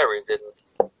Barbarian didn't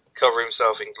cover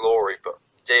himself in glory, but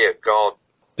dear God,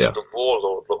 did the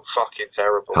Warlord look fucking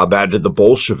terrible. How bad did the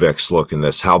Bolsheviks look in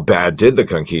this? How bad did the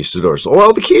Conquistadors?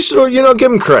 Well, the Conquistadors,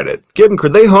 give them credit.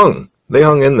 They hung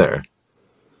in there.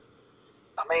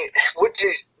 I mean, would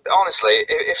you, honestly,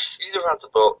 if you'd have had the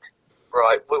book,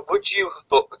 right, would you have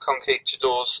booked the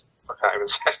Conquistadors? I can't even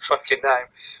say the fucking name.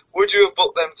 Would you have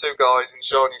booked them two guys in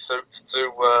shiny suits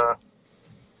to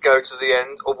go to the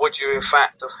end? Or would you, in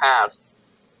fact, have had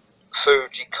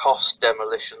Fuji cost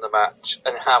Demolition the match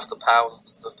and have the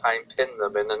Powers of Pain pin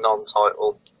them in a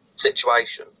non-title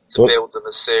situation to build them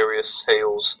as serious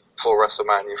heels for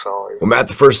WrestleMania 5? Well, Matt,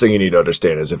 the first thing you need to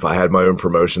understand is if I had my own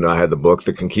promotion and I had the book,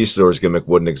 the Conquistadors gimmick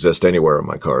wouldn't exist anywhere on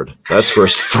my card. That's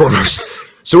first and foremost.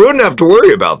 So we wouldn't have to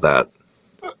worry about that.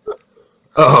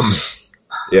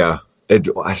 Yeah.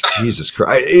 Jesus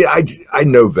Christ. I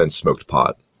know Vince smoked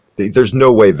pot. There's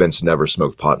no way Vince never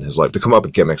smoked pot in his life to come up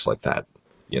with gimmicks like that,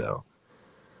 Yeah.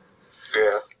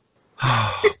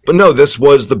 But no, this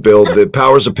was the build. The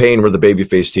Powers of Pain were the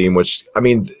babyface team, which, I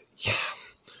mean,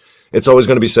 it's always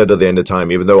going to be said to the end of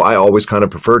time, even though I always kind of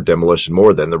preferred Demolition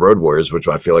more than the Road Warriors, which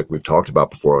I feel like we've talked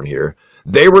about before on here.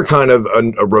 They were kind of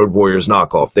a Road Warriors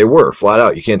knockoff. They were, flat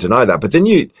out. You can't deny that. But then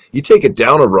you take it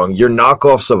down a rung. You're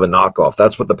knockoffs of a knockoff.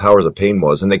 That's what the Powers of Pain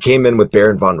was. And they came in with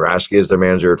Baron von Raschke as their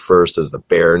manager at first, as the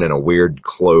Baron in a weird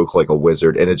cloak like a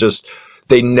wizard. And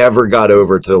they never got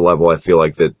over to the level I feel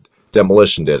like that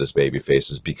Demolition did as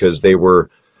babyfaces, because they were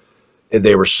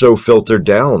so filtered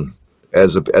down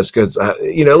as because at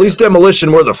least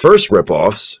Demolition were the first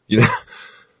ripoffs. Yeah.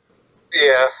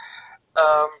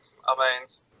 I mean,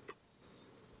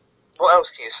 what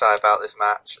else can you say about this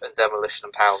match and Demolition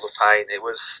and Powers of Pain? It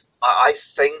was, I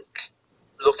think,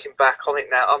 looking back on it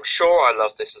now, I'm sure I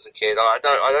loved this as a kid. I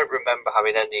don't remember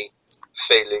having any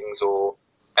feelings or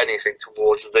anything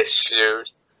towards this feud,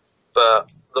 but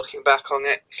looking back on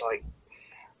it, it's like,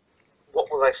 what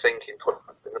were they thinking? Putting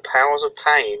the Powers of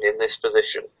Pain in this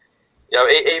position,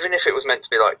 even if it was meant to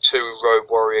be like two Road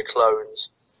Warrior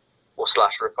clones or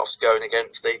 / rip-offs going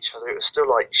against each other, it was still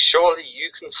like, surely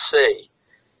you can see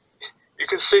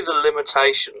the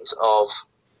limitations of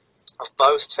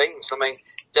both teams. I mean,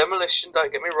 Demolition,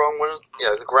 don't get me wrong, one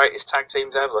of the greatest tag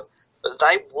teams ever, but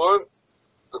they weren't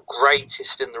the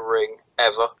greatest in the ring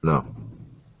ever. No,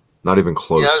 not even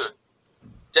close.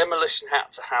 Demolition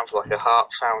had to have like a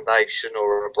Heart Foundation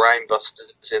or a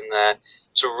Brainbusters in there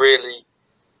to really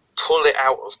pull it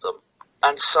out of them.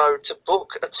 And so to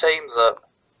book a team that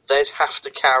they'd have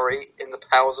to carry in the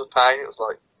Powers of Pain, it was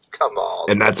like, come on.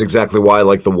 And that's exactly why,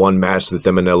 like, the one match that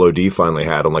them and LOD finally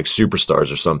had on, like,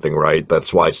 Superstars or something, right?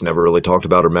 That's why it's never really talked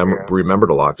about or remembered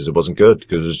a lot, because it wasn't good.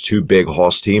 Because there's two big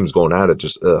Hoss teams going at it.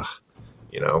 Just, ugh.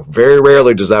 You know, very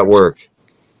rarely does that work.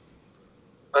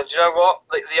 And you know what?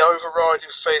 The overriding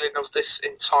feeling of this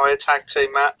entire tag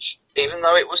team match, even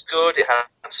though it was good, it had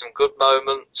some good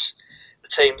moments, the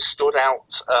team stood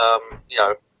out. You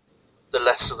know, the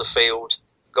less of the field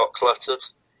got cluttered,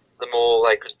 the more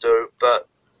they could do. But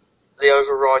the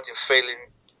overriding feeling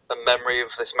and memory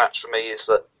of this match for me is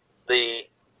that the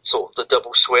sort of the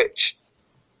double switch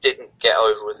didn't get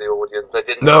over with the audience. They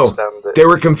didn't understand it. They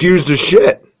were confused as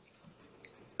shit.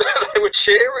 They were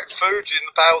cheering Fuji and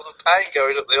the Powers of Pain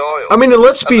going up the aisle. I mean, and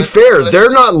let's be fair,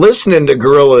 they're not listening to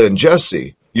Gorilla and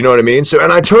Jesse. You know what I mean? So,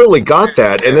 and I totally got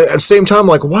that. And at the same time,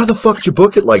 like, why the fuck did you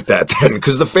book it like that then?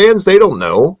 Because the fans, they don't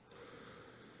know.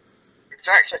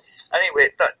 Exactly. Anyway,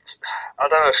 I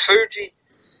don't know, Fuji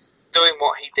doing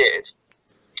what he did,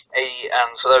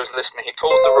 and for those listening, he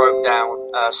pulled the rope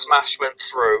down, Smash went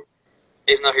through,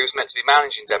 even though he was meant to be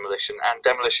managing Demolition, and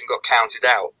Demolition got counted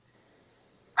out.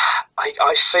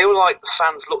 I feel like the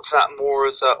fans looked at that more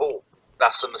as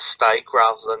that's a mistake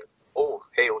rather than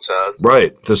heel turn.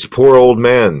 Right. This poor old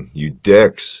man, you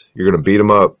dicks. You're going to beat him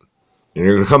up. And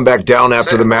you're going to come back down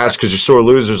after the match because you're sore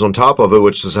losers on top of it,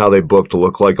 which is how they booked to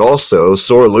look like also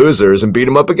sore losers, and beat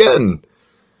him up again.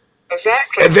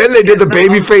 Exactly. And then they did the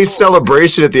babyface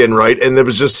celebration at the end, right? And there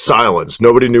was just silence.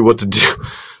 Nobody knew what to do.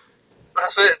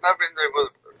 That's it. Nobody knew. Well,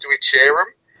 do we cheer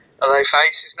them? Are they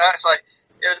faces now? It's like,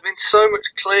 it would have been so much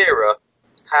clearer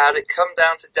had it come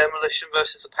down to Demolition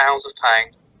versus the Powers of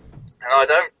Pain.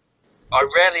 And I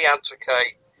rarely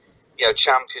advocate,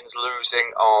 champions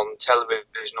losing on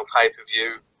television or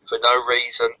pay-per-view for no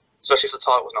reason, especially if the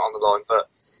title was not on the line. But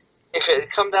if it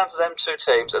had come down to them two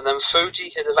teams and then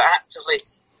Fuji had have actively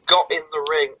got in the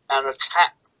ring and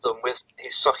attacked them with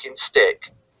his fucking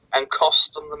stick and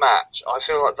cost them the match, I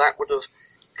feel like that would have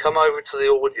come over to the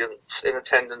audience in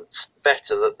attendance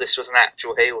better, that this was an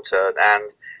actual heel turn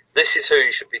and this is who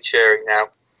you should be cheering now,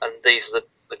 and these are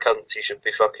the cunts you should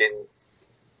be fucking,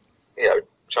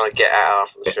 trying to get out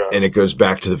after the show. And it goes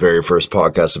back to the very first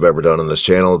podcast I've ever done on this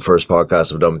channel, the first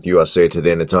podcast I've done with you. I say to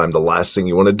the end of time, the last thing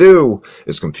you want to do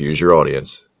is confuse your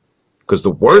audience. Because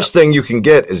the worst thing you can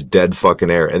get is dead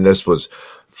fucking air. And this was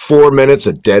 4 minutes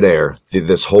of dead air,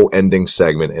 this whole ending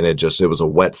segment, and it was a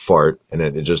wet fart, and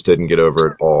it just didn't get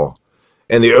over at all.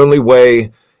 And the only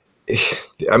way,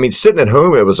 I mean, sitting at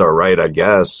home, it was all right, I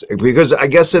guess. Because I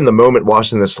guess in the moment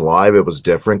watching this live, it was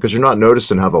different, because you're not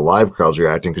noticing how the live crowd's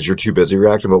reacting, because you're too busy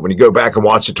reacting. But when you go back and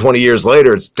watch it 20 years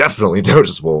later, it's definitely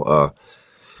noticeable.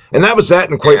 And that was that,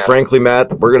 and quite frankly,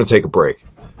 Matt, we're going to take a break.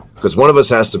 Because one of us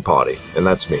has to potty, and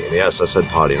that's me. And yes, I said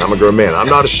potty, and I'm a grown man. I'm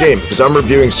not ashamed, because I'm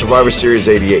reviewing Survivor Series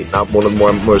 88, not one of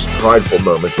my most prideful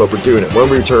moments, but we're doing it. When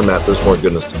we return, Matt, there's more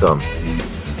goodness to come.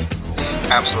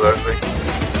 Absolutely.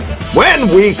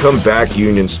 When we come back,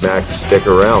 Union Smack, stick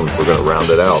around. We're going to round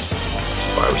it out.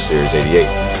 Survivor Series 88.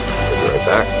 We'll be right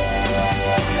back.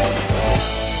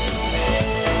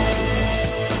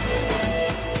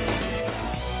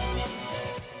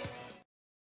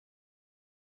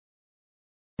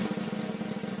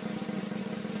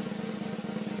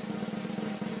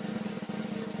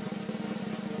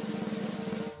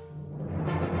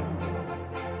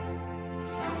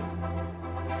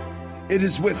 It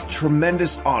is with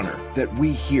tremendous honor that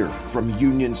we here from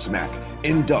Union Smack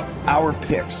induct our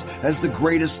picks as the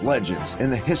greatest legends in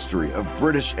the history of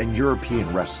British and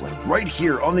European wrestling, right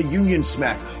here on the Union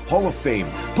Smack Hall of Fame,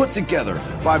 put together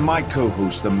by my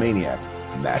co-host, the Maniac,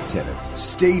 Matt Tennant.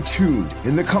 Stay tuned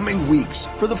in the coming weeks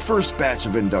for the first batch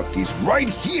of inductees right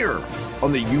here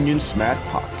on the Union Smack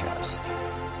podcast.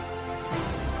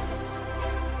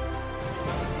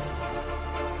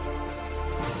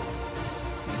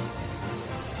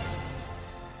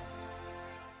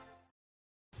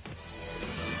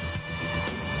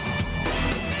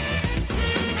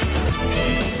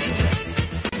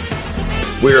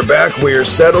 We are back, we are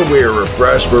settled, we are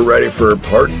refreshed, we're ready for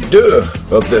part 2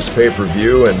 of this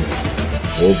pay-per-view, and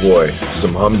oh boy,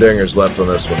 some humdingers left on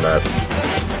this one, Matt.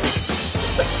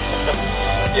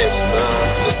 Yes,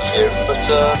 just a few, but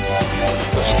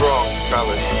we're strong,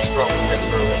 Travis, we're strong, we'll get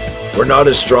through it. We're not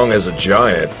as strong as a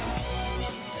giant.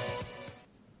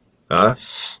 Huh?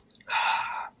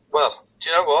 Well, do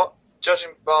you know what?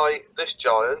 Judging by this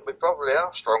giant, we probably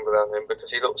are stronger than him because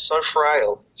he looked so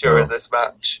frail during this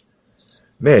match.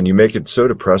 Man, you make it so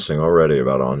depressing already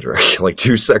about Andre. Like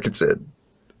 2 seconds in.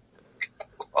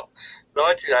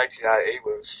 1988, he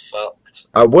was fucked.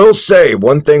 I will say,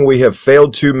 one thing we have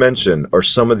failed to mention are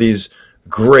some of these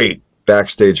great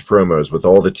backstage promos with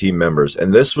all the team members.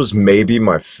 And this was maybe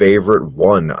my favorite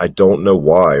one. I don't know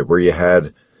why, where you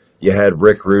had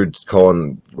Rick Rude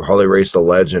calling Harley Race a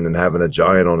legend and having a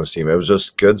giant on his team. It was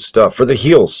just good stuff. For the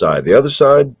heel side. The other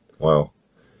side, well.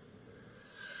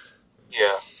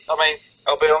 Yeah. I mean,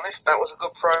 I'll be honest, that was a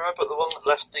good promo, but the one that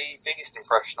left the biggest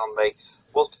impression on me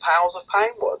was the Powers of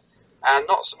Pain one. And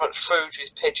not so much Fuji's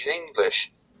pidgin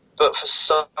English, but for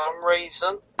some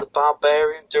reason, the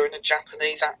Barbarian doing a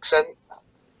Japanese accent.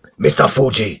 Mr.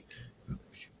 Fuji!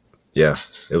 Yeah,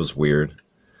 it was weird.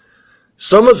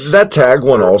 Some of that tag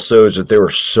one also is that there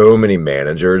were so many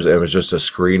managers, and it was just a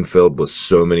screen filled with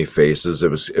so many faces.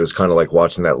 It was kind of like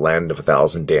watching that Land of a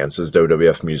Thousand Dances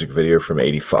WWF music video from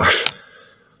 '85.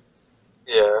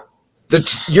 Yeah.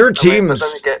 Your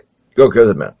team's... Go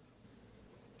ahead, man.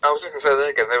 I was just going to say, then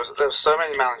again, there was so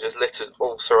many managers littered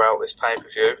all throughout this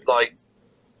pay-per-view. Like,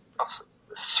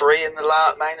 3 in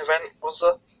the main event, was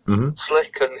there? Mm-hmm.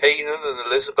 Slick and Heenan and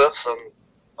Elizabeth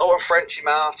and Frenchie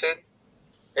Martin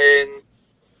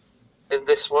in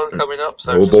this one coming up.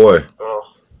 So boy.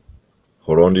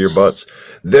 Hold on to your butts.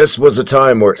 This was a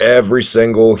time where every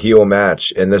single heel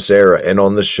match in this era and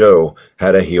on the show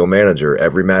had a heel manager.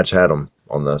 Every match had them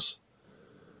on this.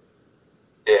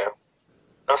 Yeah.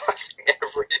 I think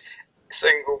every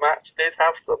single match did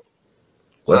have them.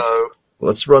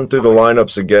 Let's run through the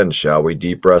lineups again, shall we?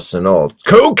 Deep breaths and all.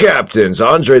 Co-captains,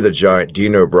 Andre the Giant,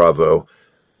 Dino Bravo,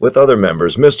 with other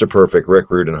members, Mr. Perfect, Rick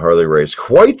Rude, and Harley Race.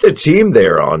 Quite the team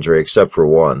there, Andre, except for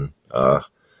one.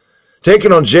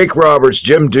 Taking on Jake Roberts,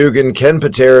 Jim Dugan, Ken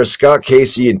Patera, Scott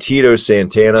Casey, and Tito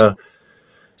Santana.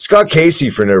 Scott Casey,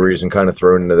 for no reason, kind of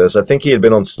thrown into this. I think he had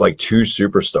been on like 2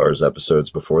 Superstars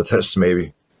episodes before this,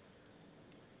 maybe.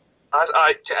 And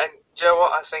you know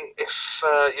what? I think if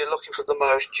you're looking for the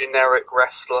most generic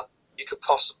wrestler you could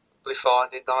possibly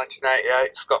find in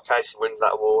 1988, Scott Casey wins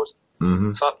that award.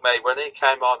 Mm-hmm. Fuck me, when he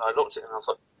came on, I looked at him and I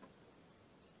thought,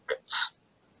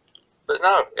 but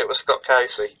no, it was Scott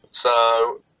Casey.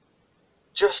 So,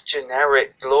 just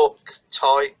generic look,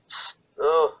 tights.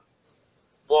 Ugh.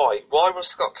 Why? Why was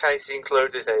Scott Casey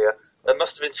included here? There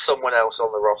must have been someone else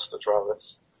on the roster,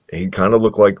 Travis. He kind of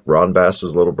looked like Ron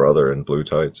Bass's little brother in blue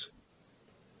tights.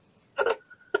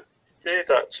 He did,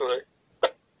 actually.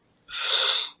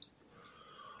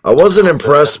 I wasn't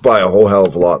impressed by a whole hell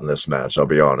of a lot in this match, I'll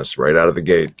be honest, right out of the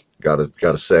gate.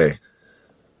 Gotta say.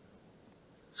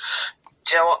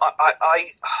 Do you know what?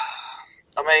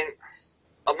 I mean,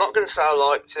 I'm not going to say I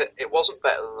liked it. It wasn't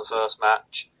better than the first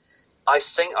match. I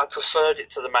think I preferred it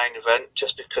to the main event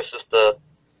just because of the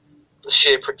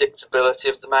sheer predictability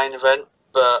of the main event.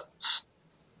 But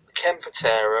Ken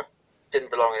Patera didn't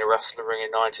belong in a wrestling ring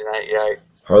in 1988.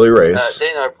 Harley Race.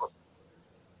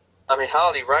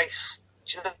 Harley Race.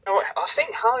 Do you know what? I think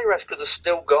Harley Race could have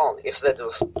still gone if they'd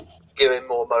have given him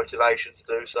more motivation to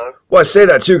do so. Well, I say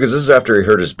that too because this is after he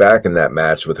hurt his back in that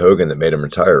match with Hogan that made him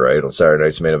retire, right, on Saturday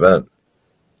night's main event.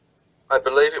 I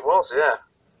believe it was, yeah.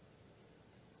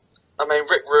 I mean,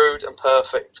 Rick Rude and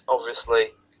Perfect,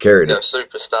 obviously, carried it.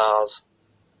 Superstars.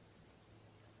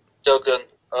 Duggan,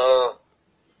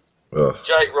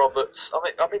 Jake Roberts.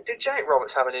 I mean, did Jake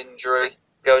Roberts have an injury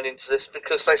going into this?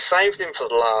 Because they saved him for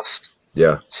the last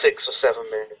 6 or 7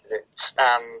 minutes,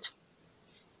 and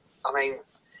I mean,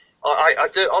 I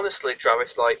do honestly,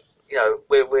 Travis. Like,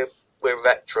 we're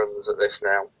veterans at this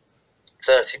now.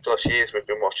 30 plus years we've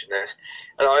been watching this,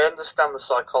 and I understand the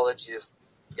psychology of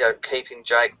keeping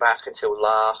Jake back until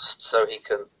last so he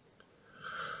can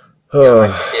make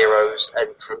a hero's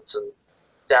entrance and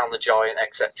down the giant,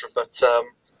 etc. But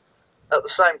at the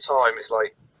same time, it's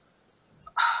like,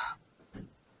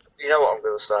 you know what I'm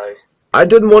going to say. I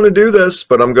didn't want to do this,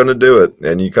 but I'm going to do it,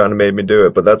 and you kind of made me do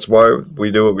it. But that's why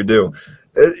we do what we do.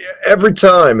 Every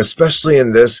time, especially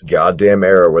in this goddamn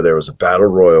era where there was a battle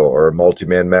royal or a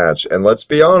multi-man match, and let's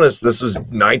be honest, this was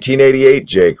 1988,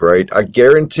 Jake, right? I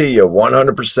guarantee you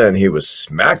 100% he was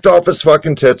smacked off his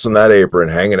fucking tits on that apron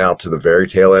hanging out to the very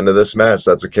tail end of this match.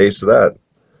 That's a case of that.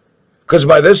 Because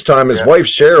by this time, his wife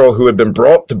Cheryl, who had been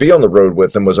brought to be on the road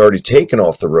with him, was already taken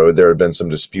off the road. There had been some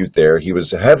dispute there. He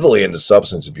was heavily into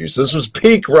substance abuse. This was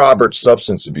peak Robert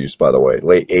substance abuse, by the way,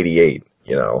 late 88,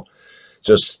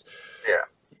 Just...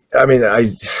 I mean, I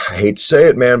hate to say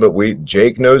it, man, but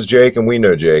Jake knows Jake, and we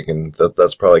know Jake, and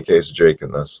that's probably a case of Jake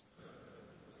in this.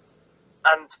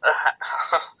 And, I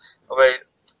mean,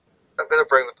 I'm going to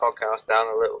bring the podcast down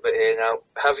a little bit here now.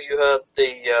 Have you heard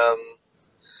the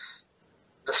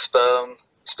sperm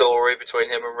story between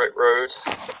him and Rick Rude?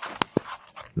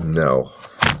 No.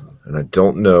 And I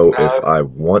don't know if I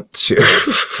want to.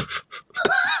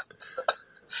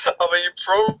 I mean, you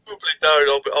probably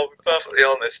don't, I'll be perfectly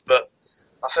honest, but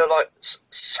I feel like...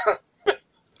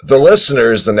 The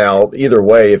listeners, now, either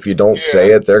way, if you don't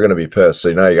say it, they're going to be pissed.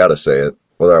 So now you got to say it,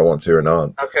 whether I want to or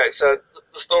not. Okay, so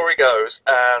the story goes,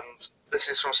 and this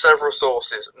is from several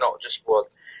sources, not just one.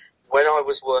 When I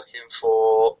was working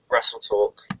for Wrestle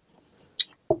Talk,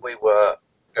 we were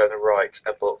going to write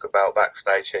a book about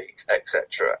backstage heat,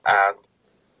 etc. And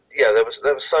yeah,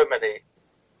 there was so many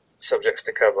subjects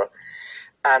to cover,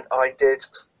 and I did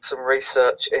some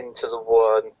research into the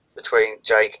one between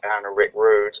Jake and Rick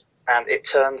Rude, and it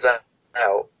turns out,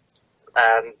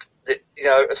 and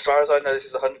as far as I know, this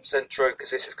is 100% true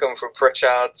because this has come from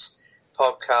Pritchard's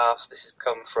podcast. This has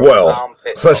come from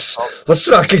Armpit. Let's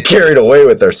not get carried away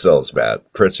with ourselves,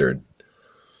 Matt. Pritchard.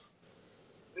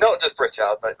 Not just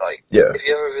Pritchard, but if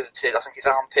you ever visited, I think it's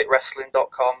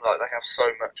armpitwrestling.com. Like, they have so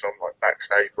much on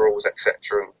backstage brawls,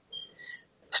 etc. and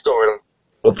story.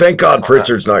 Well, thank God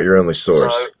Pritchard's not your only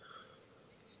source. So,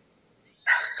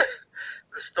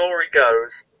 the story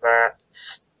goes that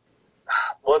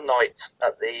one night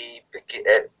at the I think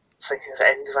it was the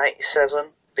end of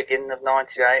 '87, beginning of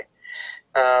 '98,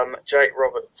 Jake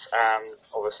Roberts and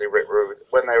obviously Rick Rude,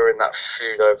 when they were in that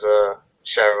feud over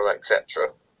Cheryl,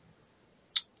 etc.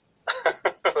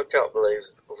 I can't believe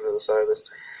I was going to say this,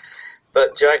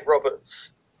 but Jake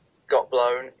Roberts got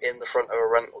blown in the front of a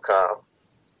rental car,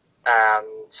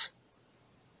 and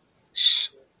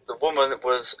the woman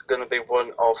was going to be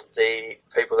one of the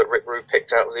people that Rick Rude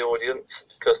picked out of the audience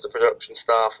because the production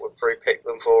staff would pre-pick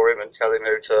them for him and tell him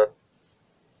who to,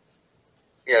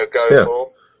 go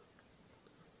for.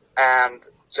 And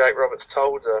Jake Roberts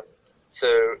told her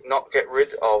to not get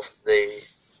rid of the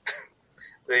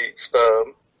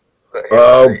sperm.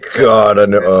 Oh God, I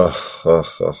know.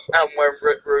 And when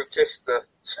Rick Rude kissed her,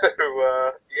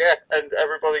 and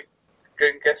everybody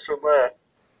can guess from there.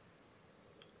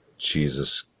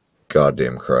 Jesus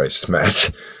goddamn Christ,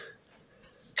 Matt.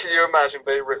 Can you imagine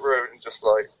being Rick Rude and just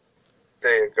like,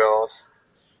 dear God.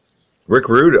 Rick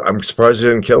Rude, I'm surprised you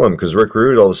didn't kill him, because Rick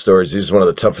Rude, all the stories, he's one of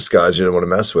the toughest guys you didn't want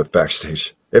to mess with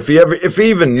backstage. If he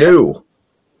even knew.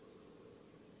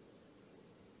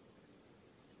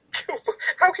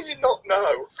 How can you not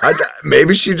know?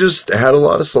 Maybe she just had a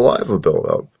lot of saliva built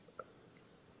up.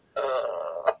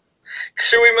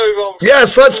 Should we move on?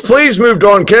 Yes, let's please move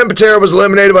on. Ken Patera was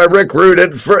eliminated by Rick Rude.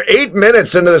 And for 8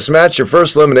 minutes into this match, your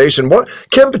first elimination. What?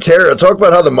 Ken Patera, talk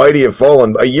about how the mighty have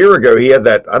fallen. A year ago, he had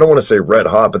that, I don't want to say red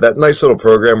hot, but that nice little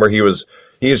program where he is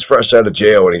fresh out of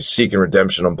jail and he's seeking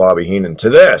redemption on Bobby Heenan. To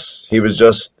this, he was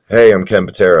just, hey, I'm Ken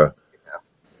Patera. Yeah.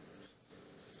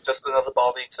 Just another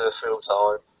body to fill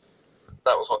time.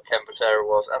 That was what Ken Patera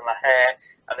was. And the hair.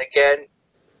 And again,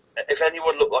 if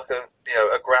anyone looked like a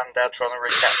granddad trying to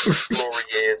recapture his glory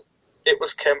years, it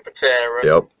was Ken Patera.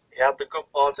 Yep. He had the good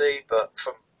body, but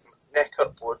from neck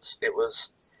upwards, it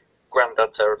was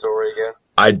granddad territory again.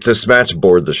 This match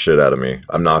bored the shit out of me.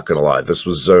 I'm not going to lie. This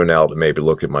was zone out to maybe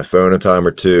look at my phone a time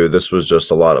or two. This was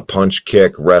just a lot of punch,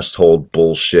 kick, rest, hold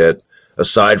bullshit.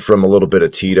 Aside from a little bit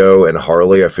of Tito and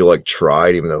Harley, I feel like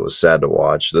tried, even though it was sad to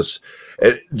watch.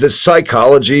 The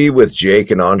psychology with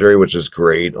Jake and Andre, which is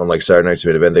great on Saturday Night's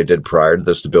Main Event, they did prior to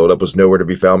this to build up, was nowhere to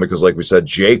be found because, like we said,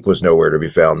 Jake was nowhere to be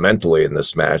found mentally in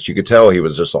this match. You could tell he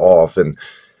was just off, and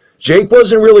Jake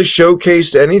wasn't really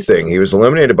showcased anything. He was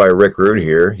eliminated by Rick Rude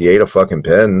here. He ate a fucking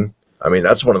pin. I mean,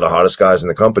 that's one of the hottest guys in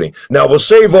the company. Now, we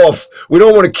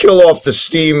don't want to kill off the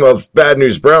steam of Bad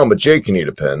News Brown, but Jake can eat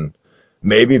a pin.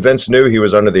 Maybe Vince knew he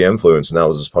was under the influence, and that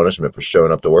was his punishment for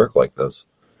showing up to work like this.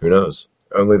 Who knows?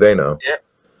 Only they know. Yeah,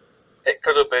 it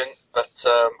could have been, but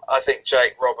I think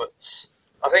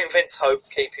Vince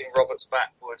hoped keeping Roberts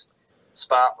back would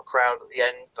spark the crowd at the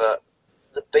end, but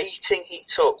the beating he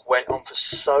took went on for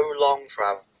so long,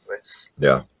 Travis.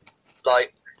 Yeah.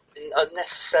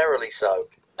 Unnecessarily so.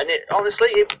 And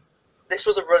this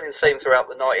was a running theme throughout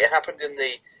the night. It happened in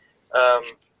the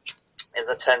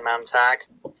 10-man tag.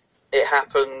 It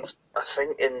happened, I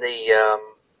think, in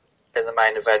the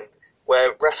main event,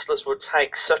 where wrestlers would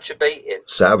take such a beating.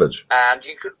 Savage. And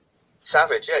you could have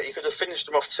finished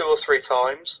them off 2 or 3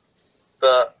 times,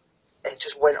 but it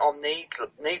just went on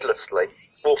needlessly,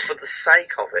 or for the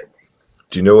sake of it.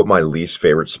 Do you know what my least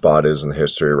favorite spot is in the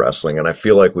history of wrestling? And I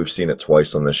feel like we've seen it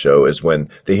twice on the show, is when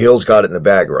the heel's got it in the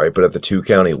bag, right? But at the 2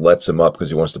 count, he lets him up because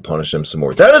he wants to punish him some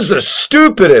more. That is the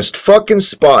stupidest fucking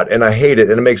spot, and I hate it.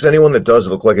 And it makes anyone that does it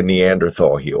look like a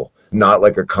Neanderthal heel, not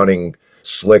like a cunning,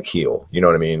 slick heel. You know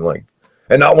what I mean?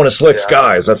 And not one of Slick's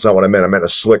guys. That's not what I meant. I meant a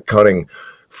slick, cutting,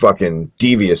 fucking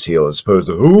devious heel as opposed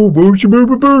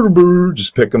to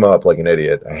just pick him up like an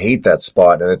idiot. I hate that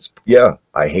spot, and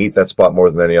I hate that spot more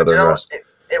than any other wrestler.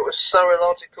 It was so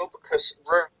illogical because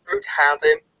Root had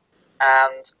him,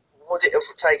 and would it have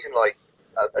taken like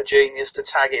a genius to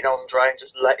tag in Andre and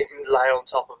just let him lay on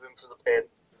top of him for the pin?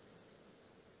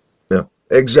 Yeah,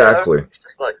 exactly. You know? It's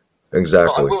just like,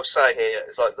 exactly. what I will say here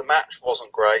is like the match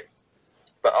wasn't great,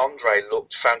 but Andre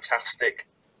looked fantastic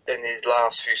in his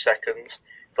last few seconds.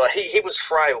 So like, he was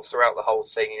frail throughout the whole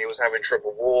thing, and he was having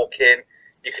trouble walking.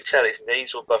 You could tell his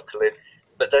knees were buckling.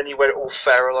 But then he went all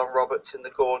feral on Roberts in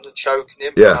the corner, choking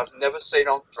him. Yeah. And I've never seen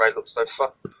Andre look so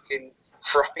fucking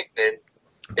frightening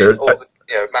in all the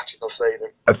matches I've seen him.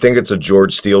 I think it's a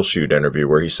George Steele shoot interview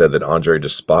where he said that Andre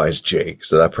despised Jake,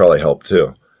 so that probably helped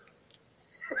too.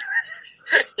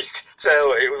 You could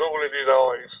tell it was all in his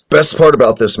eyes. Best part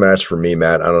about this match for me,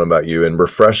 Matt, I don't know about you, and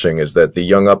refreshing, is that the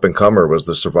young up-and-comer was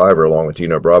the Survivor along with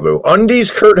Dino Bravo. Undies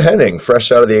Kurt Hennig,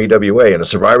 fresh out of the AWA, in a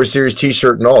Survivor Series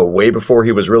t-shirt and all, way before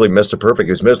he was really Mr. Perfect.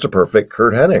 He was Mr. Perfect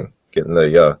Kurt Hennig, getting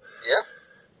the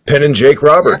pinning Jake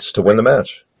Roberts to win the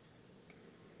match.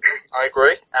 I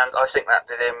agree, and I think that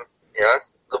did him,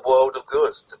 the world of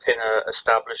good to pin an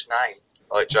established name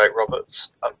like Jake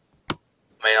Roberts. I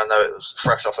mean, I know it was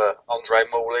fresh off Andre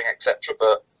mauling, etc.,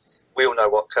 but we all know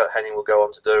what Kurt Hennig will go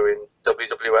on to do in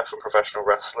WWF and professional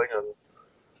wrestling. And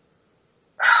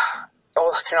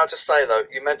can I just say, though,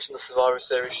 you mentioned the Survivor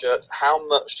Series shirts. How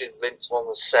much did Vince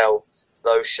want to sell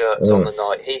those shirts on the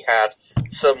night? He had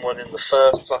someone in the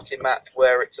first fucking match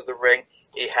wear it to the ring.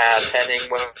 He had Hennig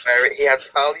wear it. He had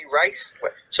Harley Race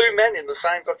wear it. Two men in the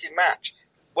same fucking match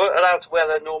weren't allowed to wear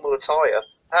their normal attire.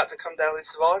 Had to come down in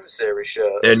Survivor Series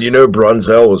shirts. And you know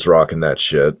Brunzell was rocking that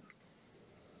shit.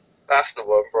 That's the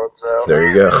one, Brunzell. There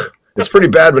you go. It's pretty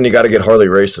bad when you got to get Harley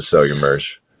Race to sell your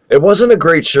merch. It wasn't a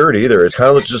great shirt either. It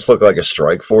kind of just looked like a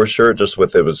Strike Force shirt, just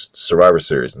with it was Survivor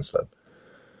Series instead.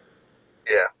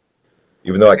 Yeah.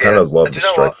 Even though I kind of love the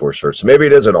Strike Force shirt. So maybe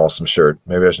it is an awesome shirt.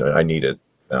 Maybe I need it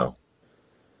now.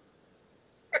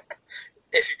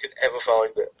 If you can ever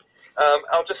find it.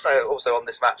 I'll just say also on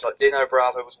this match, like Dino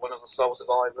Bravo was one of the sole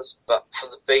survivors, but for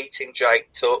the beating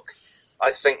Jake took,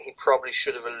 I think he probably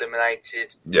should have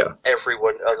eliminated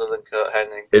everyone other than Kurt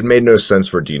Hennig. It made no sense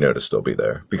for Dino to still be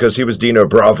there because he was Dino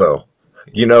Bravo.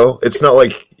 You know, it's not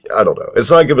like, I don't know.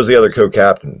 It's not like it was the other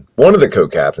co-captain. One of the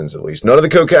co-captains, at least. None of the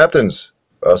co-captains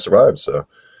survived, so.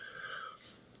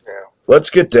 Yeah.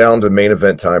 Let's get down to main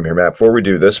event time here, Matt. Before we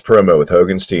do this promo with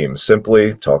Hogan's team,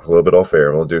 simply talk a little bit off air,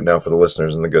 and we'll do it now for the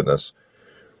listeners and the goodness.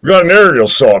 We got an aerial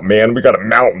assault, man. We got a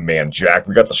mountain man, Jack.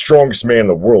 We got the strongest man in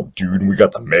the world, dude. And we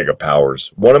got the mega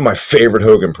powers. One of my favorite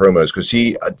Hogan promos because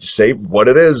he, say what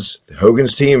it is,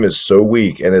 Hogan's team is so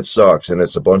weak and it sucks and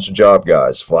it's a bunch of job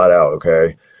guys, flat out,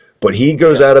 okay? But he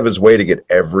goes out of his way to get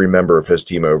every member of his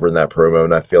team over in that promo,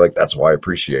 and I feel like that's why I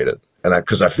appreciate it. And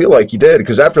because I feel like he did.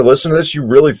 Because after listening to this, you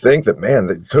really think that, man,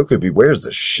 that Coco wears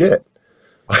the shit.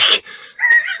 Like,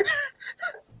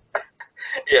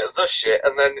 yeah, the shit.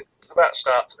 And then the match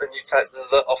starts, and you take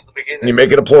the off the beginning. You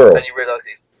make it a plural. And you realise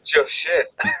he's just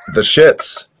shit. The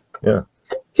shits. Yeah.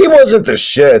 He wasn't the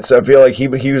shits. I feel like he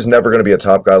was never going to be a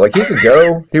top guy. Like, he could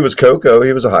go. He was Coco.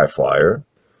 He was a high flyer.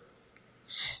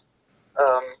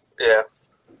 Yeah.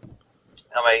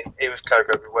 I mean, he was Coco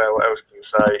everywhere. What else can you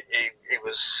say? He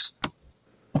was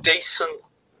decent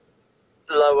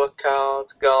lower card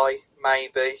guy,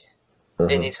 maybe,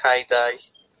 in his heyday.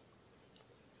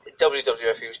 In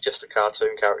WWF, he was just a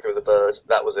cartoon character with a bird.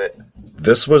 That was it.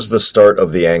 This was the start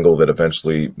of the angle that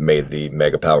eventually made the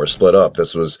Mega Power split up.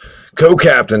 This was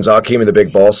co-captains Akeem the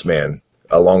Big Boss Man,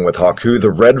 along with Haku the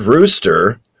Red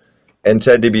Rooster, and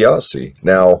Ted DiBiase.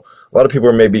 Now, a lot of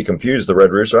people may be confused, the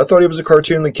Red Rooster. I thought he was a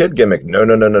cartoon the kid gimmick. No.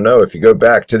 If you go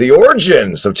back to the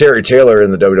origins of Terry Taylor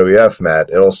in the WWF, Matt,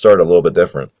 it all started a little bit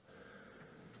different.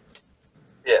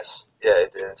 Yes. Yeah,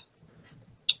 it did.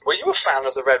 Were you a fan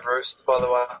of the Red Rooster, by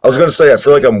the way? I was going to say, I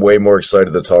feel like I'm way more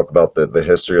excited to talk about the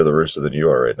history of the Rooster than you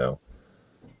are right now.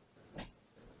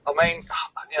 I mean,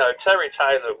 Terry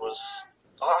Taylor was...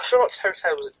 I feel like Terry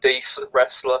Taylor was a decent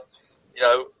wrestler,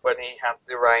 when he had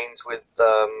the reigns with...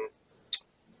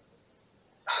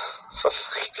 I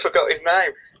forgot his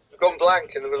name. I've gone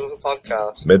blank in the middle of the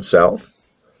podcast. Mid-South?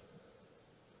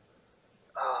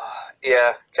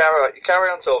 Yeah. Carry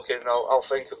on talking, and I'll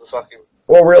think of the fucking...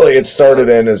 Well, really, it started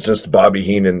in as just Bobby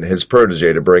Heenan, his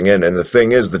protege, to bring in. And the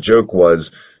thing is, the joke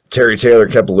was Terry Taylor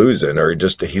kept losing, or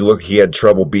he had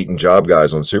trouble beating job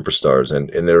guys on superstars, and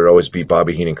there would always be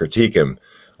Bobby Heenan critique him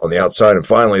on the outside. And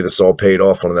finally, this all paid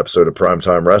off on an episode of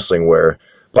Primetime Wrestling where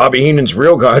Bobby Heenan's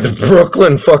real guy, the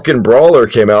Brooklyn fucking Brawler,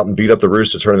 came out and beat up the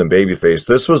Rooster, turning them babyface.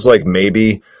 This was like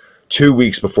maybe 2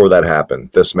 weeks before that happened.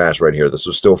 This match right here. This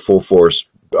was still full force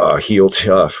heel.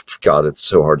 God, it's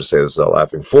so hard to say this without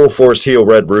laughing. Full force heel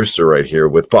Red Rooster right here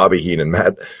with Bobby Heenan,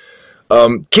 Matt.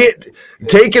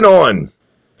 Taking on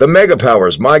the Mega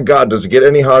Powers. My God, does it get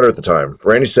any hotter at the time?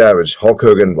 Randy Savage, Hulk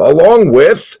Hogan, along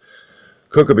with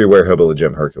Coco Beware, Hillbilly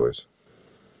Jim, Hercules.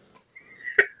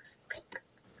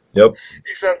 Yep.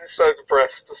 You sounded so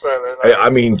depressed to say that. I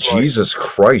mean, Jesus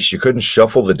Christ, you couldn't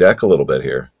shuffle the deck a little bit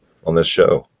here on this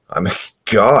show. I mean,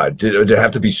 God, did it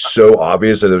have to be so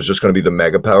obvious that it was just going to be the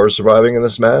Mega Powers surviving in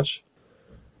this match?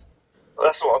 Well,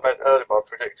 that's what I meant earlier by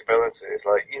predictability. It's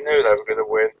like, you knew they were going to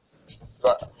win.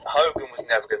 Like, Hogan was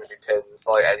never going to be pinned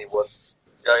by anyone.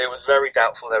 You know, it was very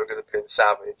doubtful they were going to pin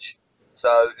Savage.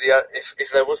 So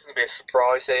if there was going to be a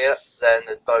surprise here, then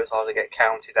they'd both either get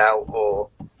counted out or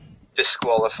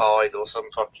disqualified or some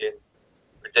fucking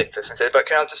ridiculousness. But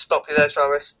can I just stop you there,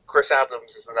 Travis? Chris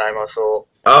Adams is the name I thought.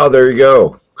 Oh, there you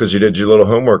go. Because you did your little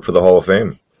homework for the Hall of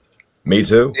Fame. Me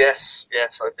too. Yes,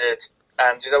 I did.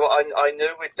 And you know what? I knew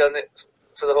we'd done it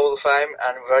for the Hall of Fame,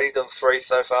 and we've only done 3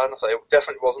 so far, and I thought it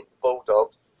definitely wasn't the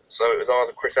Bulldog. So it was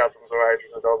either Chris Adams or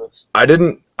Adrian Adonis. I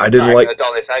didn't like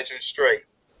Adonis, Adrian Street.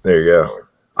 There you go. Sorry.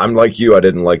 I'm like you. I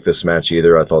didn't like this match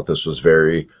either. I thought this was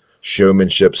very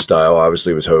showmanship style.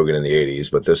 Obviously, it was Hogan in the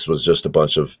 80s, but this was just a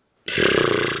bunch of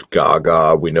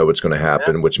gaga. We know what's going to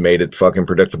happen, which made it fucking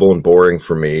predictable and boring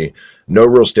for me. No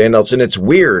real standouts, and it's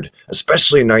weird,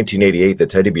 especially in 1988, that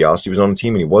Teddy DiBiase was on the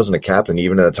team and he wasn't a captain,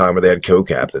 even at a time where they had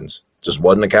co-captains. Just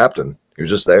wasn't a captain. He was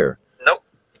just there. Nope.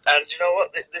 And you know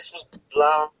what? This was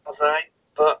blasé,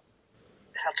 but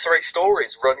it had 3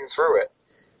 stories running through it.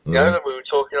 You know, that we were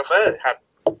talking off air. It had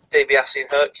DiBiase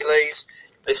and Hercules.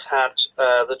 This had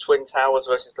the Twin Towers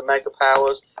versus the Mega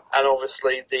Powers, and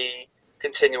obviously the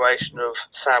continuation of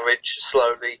Savage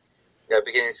slowly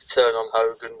beginning to turn on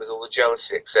Hogan with all the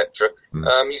jealousy, etc.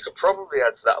 You could probably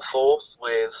add to that 4th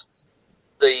with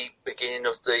the beginning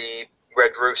of the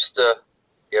Red Rooster,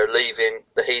 leaving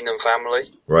the Heenan family.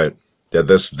 Right. Yeah,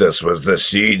 this was the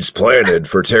seeds planted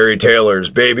for Terry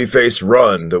Taylor's babyface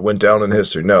run that went down in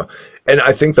history. No. And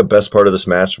I think the best part of this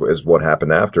match is what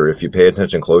happened after. If you pay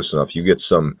attention close enough, you get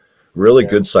some really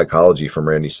good psychology from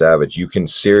Randy Savage. You can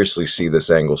seriously see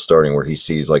this angle starting where he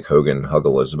sees like Hogan hug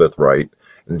Elizabeth, right?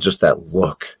 And just that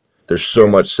look. There's so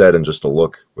much said in just a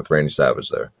look with Randy Savage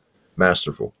there.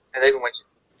 Masterful. And even when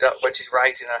she's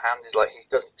raising her hand, it's like he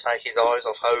doesn't take his eyes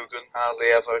off Hogan hardly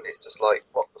ever, and it's just like,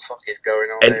 what the fuck is going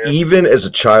on and here? Even as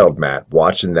a child, Matt,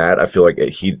 watching that, I feel like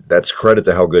that's credit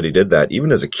to how good he did that.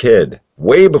 Even as a kid,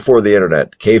 way before the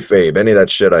internet, kayfabe, any of that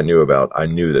shit I knew about, I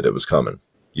knew that it was coming.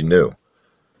 You knew.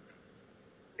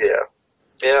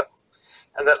 Yeah.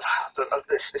 And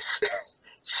this is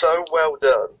so well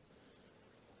done.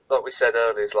 Like we said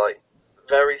earlier, it's like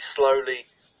very slowly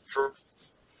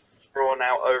drawn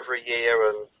out over a year,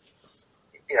 and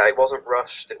it wasn't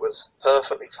rushed. It was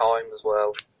perfectly timed as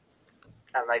well,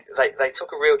 and they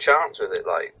took a real chance with it.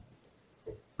 Like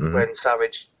when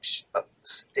Savage,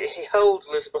 did he hold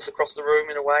Elizabeth across the room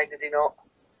in a way? Did he not?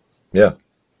 Yeah.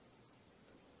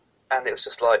 And it was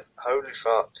just like, holy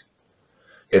fuck!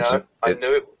 I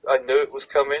knew it was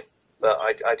coming, but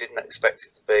I didn't expect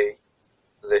it to be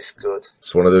this good.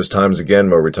 It's one of those times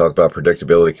again where we talk about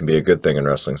predictability can be a good thing in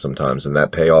wrestling sometimes, and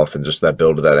that payoff and just that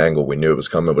build to that angle, we knew it was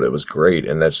coming, but it was great,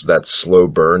 and that slow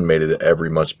burn made it every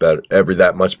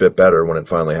that much bit better when it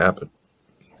finally happened.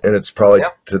 And it's probably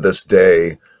to this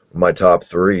day my top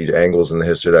 3 angles in the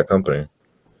history of that company.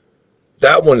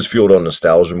 That one's fueled on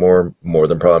nostalgia more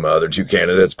than probably my other 2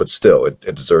 candidates, but still, it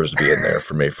deserves to be in there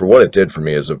for me for what it did for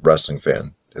me as a wrestling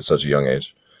fan at such a young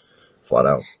age, flat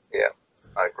out. Yeah,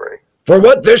 I agree. For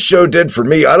what this show did for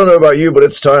me, I don't know about you, but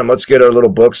it's time. Let's get our little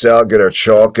books out, get our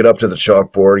chalk, get up to the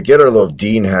chalkboard, get our little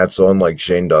Dean hats on like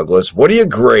Shane Douglas. What do you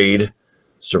grade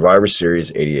Survivor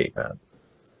Series 88, Matt?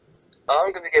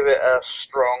 I'm going to give it a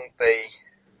strong B.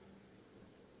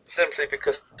 Simply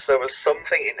because there was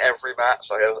something in every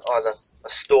match, like either a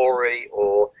story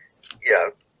or,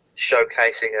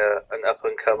 showcasing an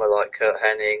up-and-comer like Kurt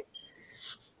Hennig.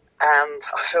 And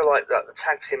I feel like that the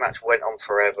tag team match went on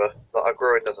forever. Like I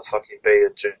grew another fucking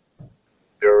beard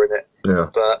during it. Yeah.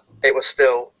 But it was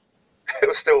still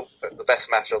the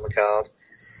best match on the card.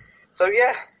 So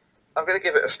yeah, I'm going to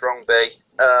give it a strong B.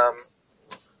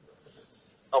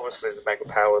 Obviously the Mega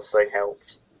Powers thing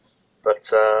helped,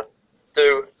 but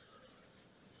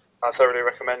I thoroughly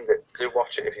recommend it. Do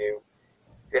watch it if you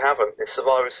haven't. It's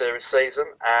Survivor Series season,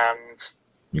 and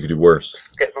you could do worse.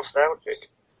 Get nostalgic.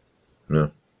 Yeah.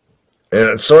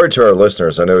 And sorry to our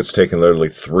listeners. I know it's taken literally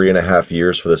 3.5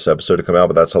 years for this episode to come out,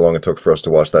 but that's how long it took for us to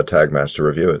watch that tag match to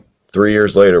review it. 3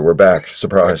 years later, we're back.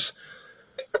 Surprise.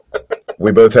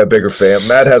 We both have bigger fam.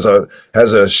 Matt has a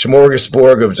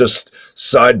smorgasbord of just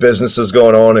side businesses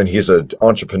going on, and he's an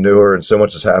entrepreneur, and so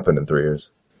much has happened in 3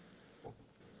 years.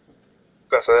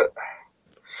 That's it.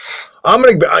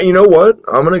 You know what?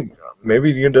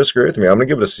 Maybe you can disagree with me. I'm gonna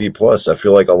give it a C+. I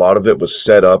feel like a lot of it was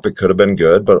set up. It could have been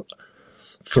good, but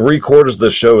 3/4 of the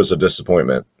show is a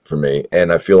disappointment for me,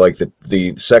 and I feel like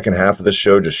the second half of the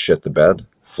show just shit the bed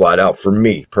flat out for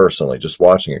me personally. Just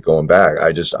watching it, going back,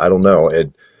 I don't know.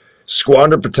 It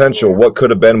squandered potential. What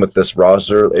could have been with this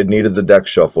roster? It needed the deck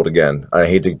shuffled again. I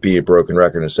hate to be a broken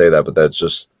record and say that, but that's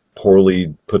just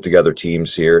poorly put together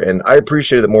teams here, and I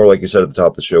appreciate it more, like you said at the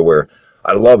top of the show, where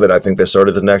I love it. I think they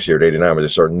started the next year at 89 where they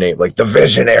started name like the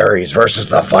Visionaries versus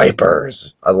the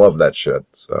Vipers. I love that shit.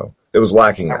 So it was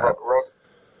lacking that.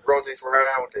 Roddy's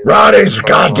Rowdies. Roddy's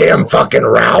goddamn fucking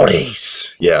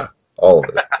Rowdies. Yeah, all of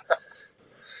it.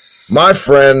 My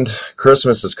friend,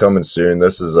 Christmas is coming soon.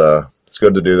 This is it's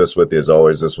good to do this with you as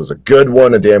always. This was a good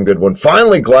one, a damn good one.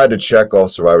 Finally glad to check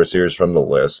off Survivor Series from the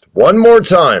list. One more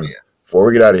time before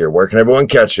we get out of here. Where can everyone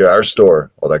catch you? Our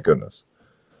store, all that goodness.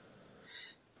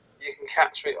 You can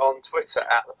catch me on Twitter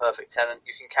at The Perfect Tenant.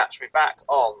 You can catch me back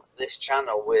on this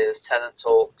channel with Tenant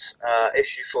Talks,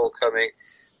 issue 4 coming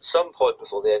some point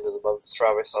before the end of the month,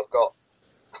 Travis. I've got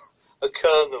a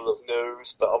kernel of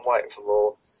news, but I'm waiting for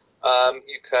more.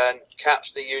 You can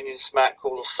catch the Union Smack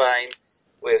Hall of Fame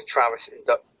with Travis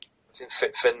inducting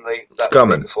Fit Finley. It's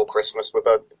coming. Before Christmas. We're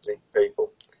both big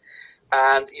people.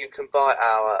 And you can buy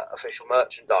our official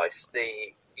merchandise,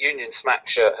 the Union Smack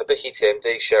shirt, Habiki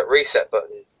TMD shirt, Reset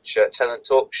Button shirt, Tenant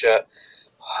Talk shirt,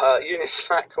 Union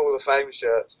Smack Hall of Fame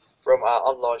shirt from our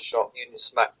online shop,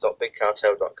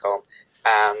 unionsmack.bigcartel.com.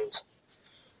 And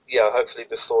hopefully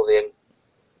before the end of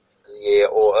the year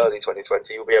or early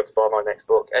 2020, you'll be able to buy my next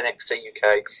book, NXT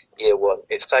UK Year 1.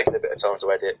 It's taken a bit of time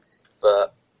to edit,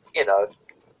 but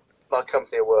my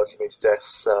company are working me to death,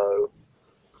 so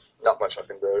not much I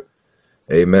can do.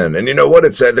 Amen. And you know what?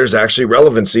 It said there's actually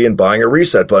relevancy in buying a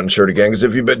Reset Button shirt again, because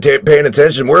if you've been paying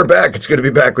attention, we're back. It's good to be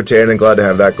back with Tan, and glad to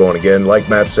have that going again. Like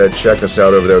Matt said, check us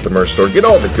out over there at the merch store. Get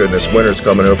all the goodness. Winter's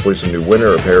coming. Hopefully some new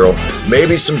winter apparel.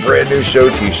 Maybe some brand new show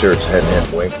t-shirts. Hint,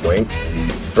 hint, wink, wink.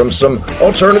 From some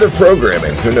alternative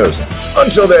programming. Who knows?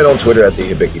 Until then, on Twitter at the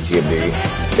Hibiki TMD.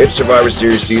 It's Survivor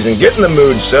Series season. Get in the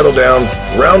mood. Settle down.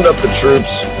 Round up the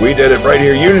troops. We did it right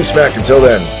here. Union Smack. Until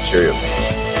then, cheerio.